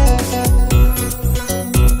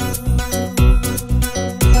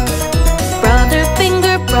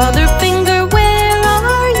 Brother finger, where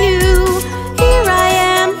are you? Here I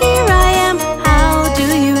am, how do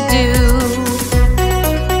you do?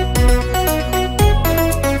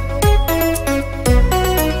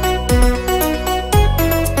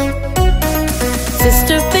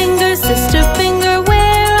 Sister finger,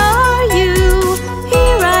 where are you?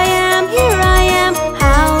 Here I am,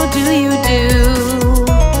 how do you do?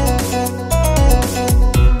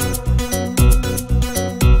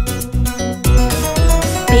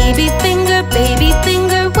 Baby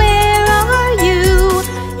finger, where are you?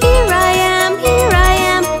 Here I am,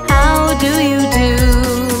 how do you do?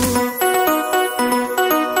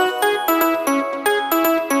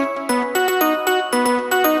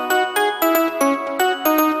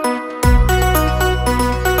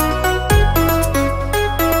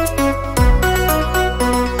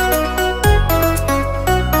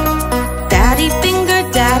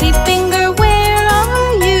 Daddy finger, where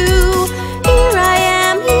are you? Here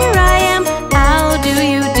I am, how do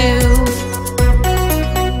you do?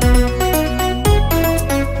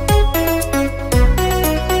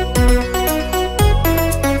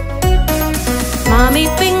 Mommy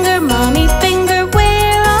finger,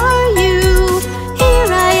 where are you?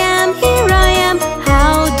 Here I am,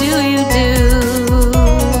 how do you do?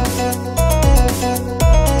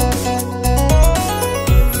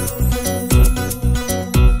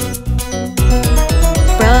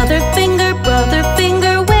 Brother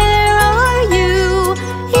finger, where are you?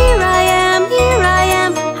 Here I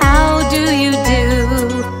am, how do you do?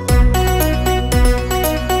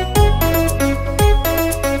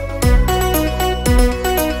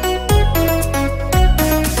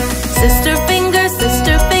 Sister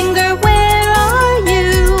finger, where are you?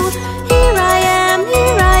 Here I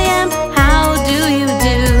am, how do you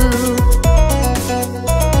do?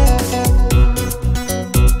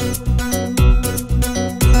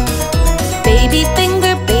 Baby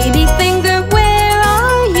finger, where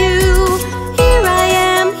are you?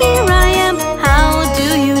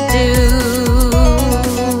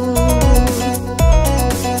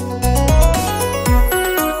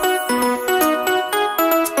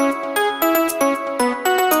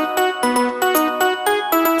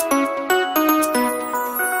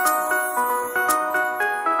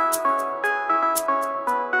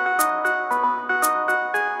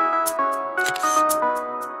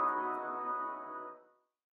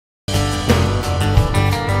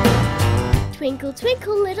 Twinkle,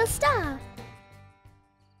 twinkle, little star.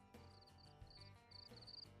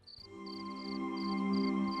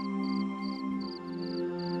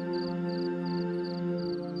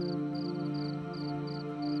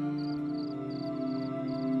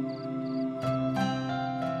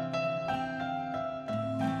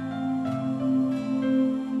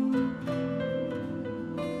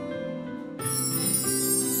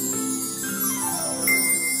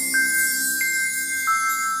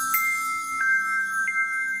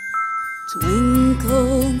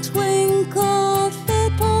 Twinkle, twinkle,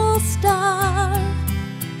 little star,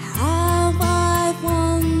 how I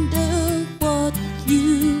wonder what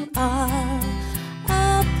you are.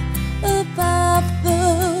 Up above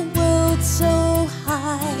the world so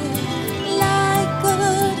high, like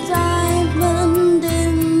a diamond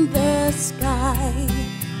in the sky.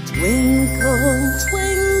 Twinkle,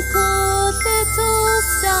 twinkle, little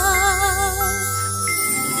star.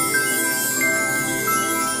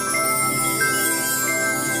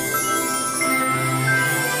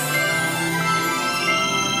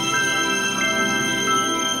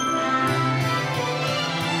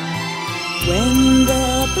 When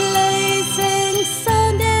the blazing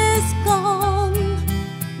sun is gone,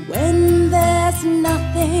 when there's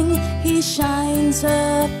nothing he shines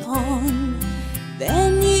upon,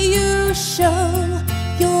 then you show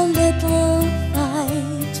your little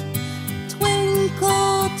light.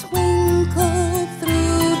 Twinkle, twinkle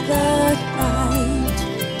through the night.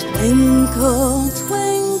 Twinkle,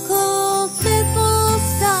 twinkle, little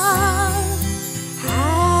star,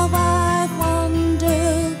 how I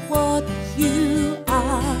wonder what you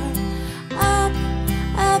are. Up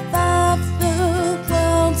above the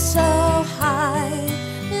world so high,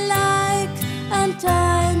 like a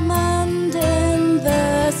diamond in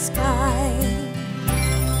the sky.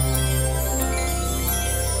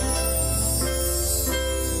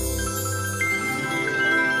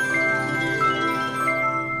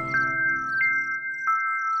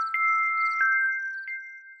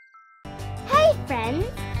 Hey friends,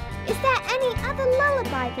 is there any other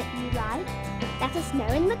lullaby that you like? Let us know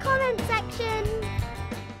in the comment section.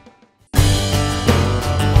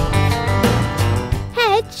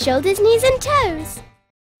 Head, shoulders, knees and toes.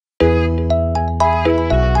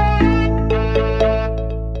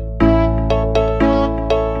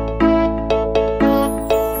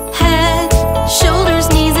 Head, shoulders,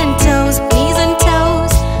 knees and toes, knees and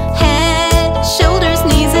toes. Head, shoulders,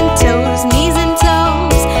 knees and toes, knees and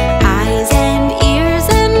toes. Eyes and ears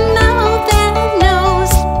and mouth and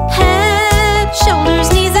nose. Head, shoulders,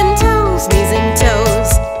 knees and toes, knees and toes.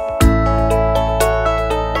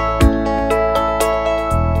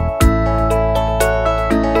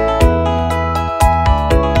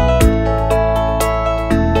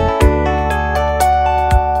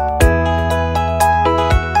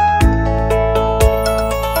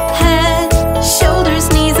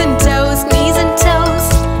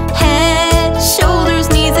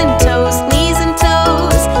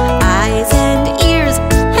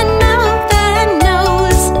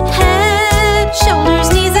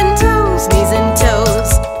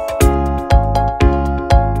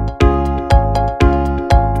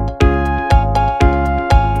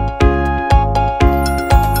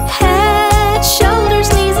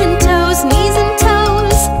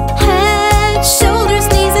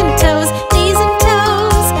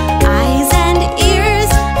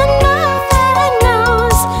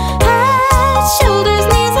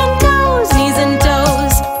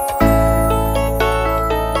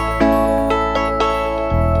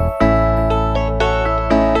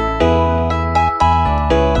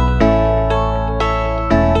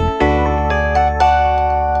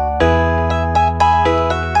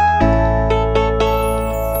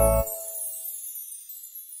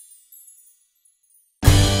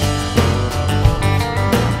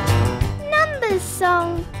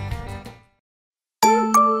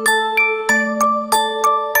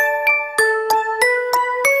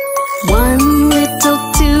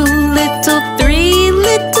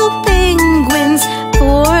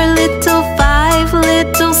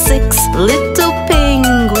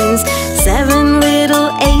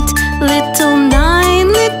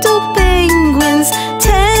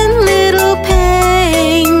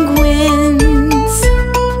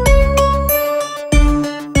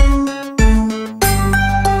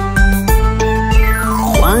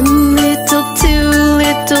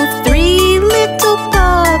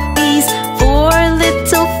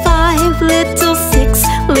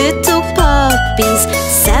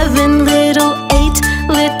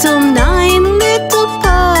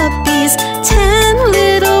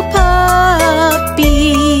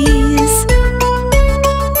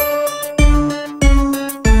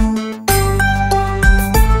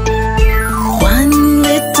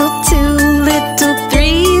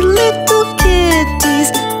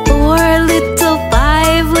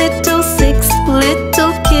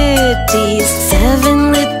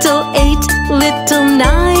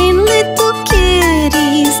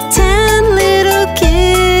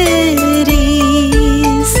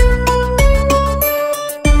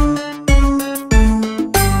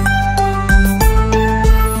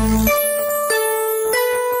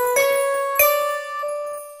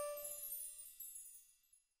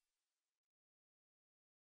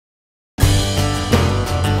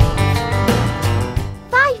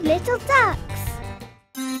 little ducks.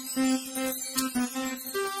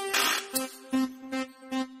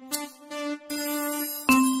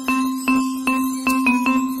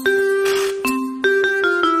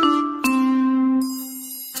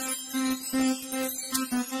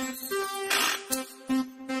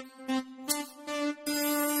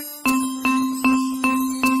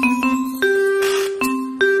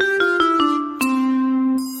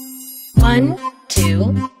 One,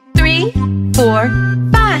 two, three, four,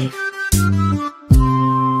 five.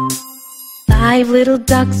 5 little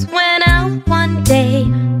ducks went out one day,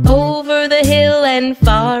 over the hill and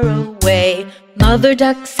far away. Mother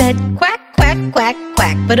duck said quack, quack, quack,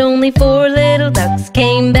 quack, but only 4 little ducks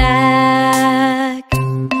came back.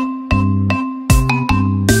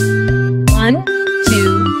 1,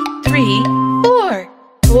 2, 3, 4.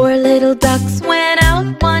 4 little ducks went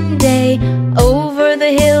out one day, over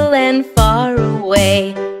the hill and far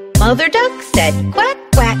away. Mother duck said quack,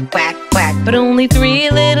 quack, quack, quack, but only 3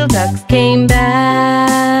 little ducks came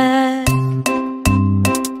back.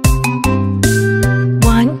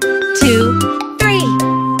 1, 2, 3.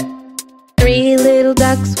 3 little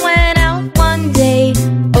ducks went out one day,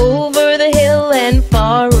 over the hill and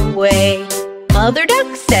far away. Mother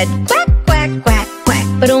duck said quack, quack, quack, quack,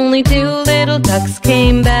 but only 2 little ducks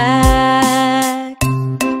came back.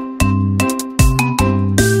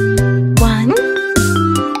 1,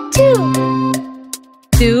 2.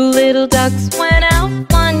 2 little ducks went out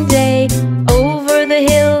one day, over the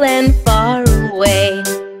hill and far away.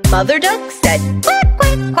 Mother duck said quack,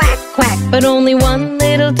 quack, quack, quack, but only 1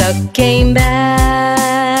 little duck came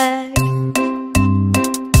back.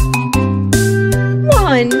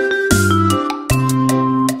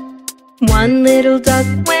 1 little duck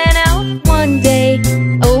went out one day,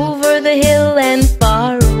 over the hill and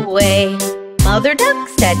far away. Mother duck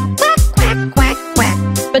said quack, quack, quack, quack,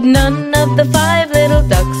 but none of the 5 little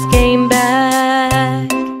ducks came back.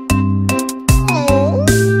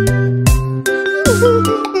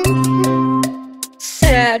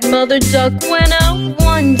 Sad mother duck went out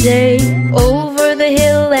one day, over the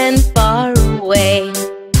hill and far away.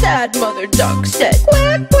 Sad mother duck said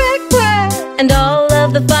quack, quack, quack, and all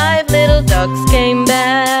of the 5 little ducks came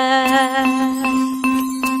back.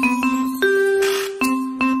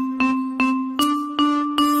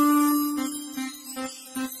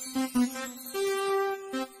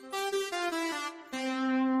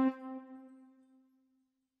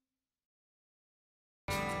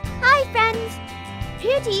 Hi friends!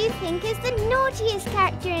 Who do you think is the naughtiest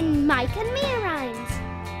character in Mike and Mia rhymes?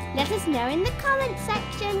 Let us know in the comments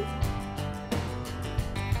section.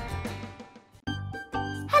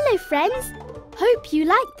 Hello friends! Hope you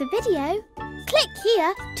liked the video. Click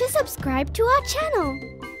here to subscribe to our channel.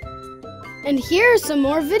 And here are some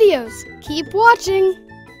more videos. Keep watching!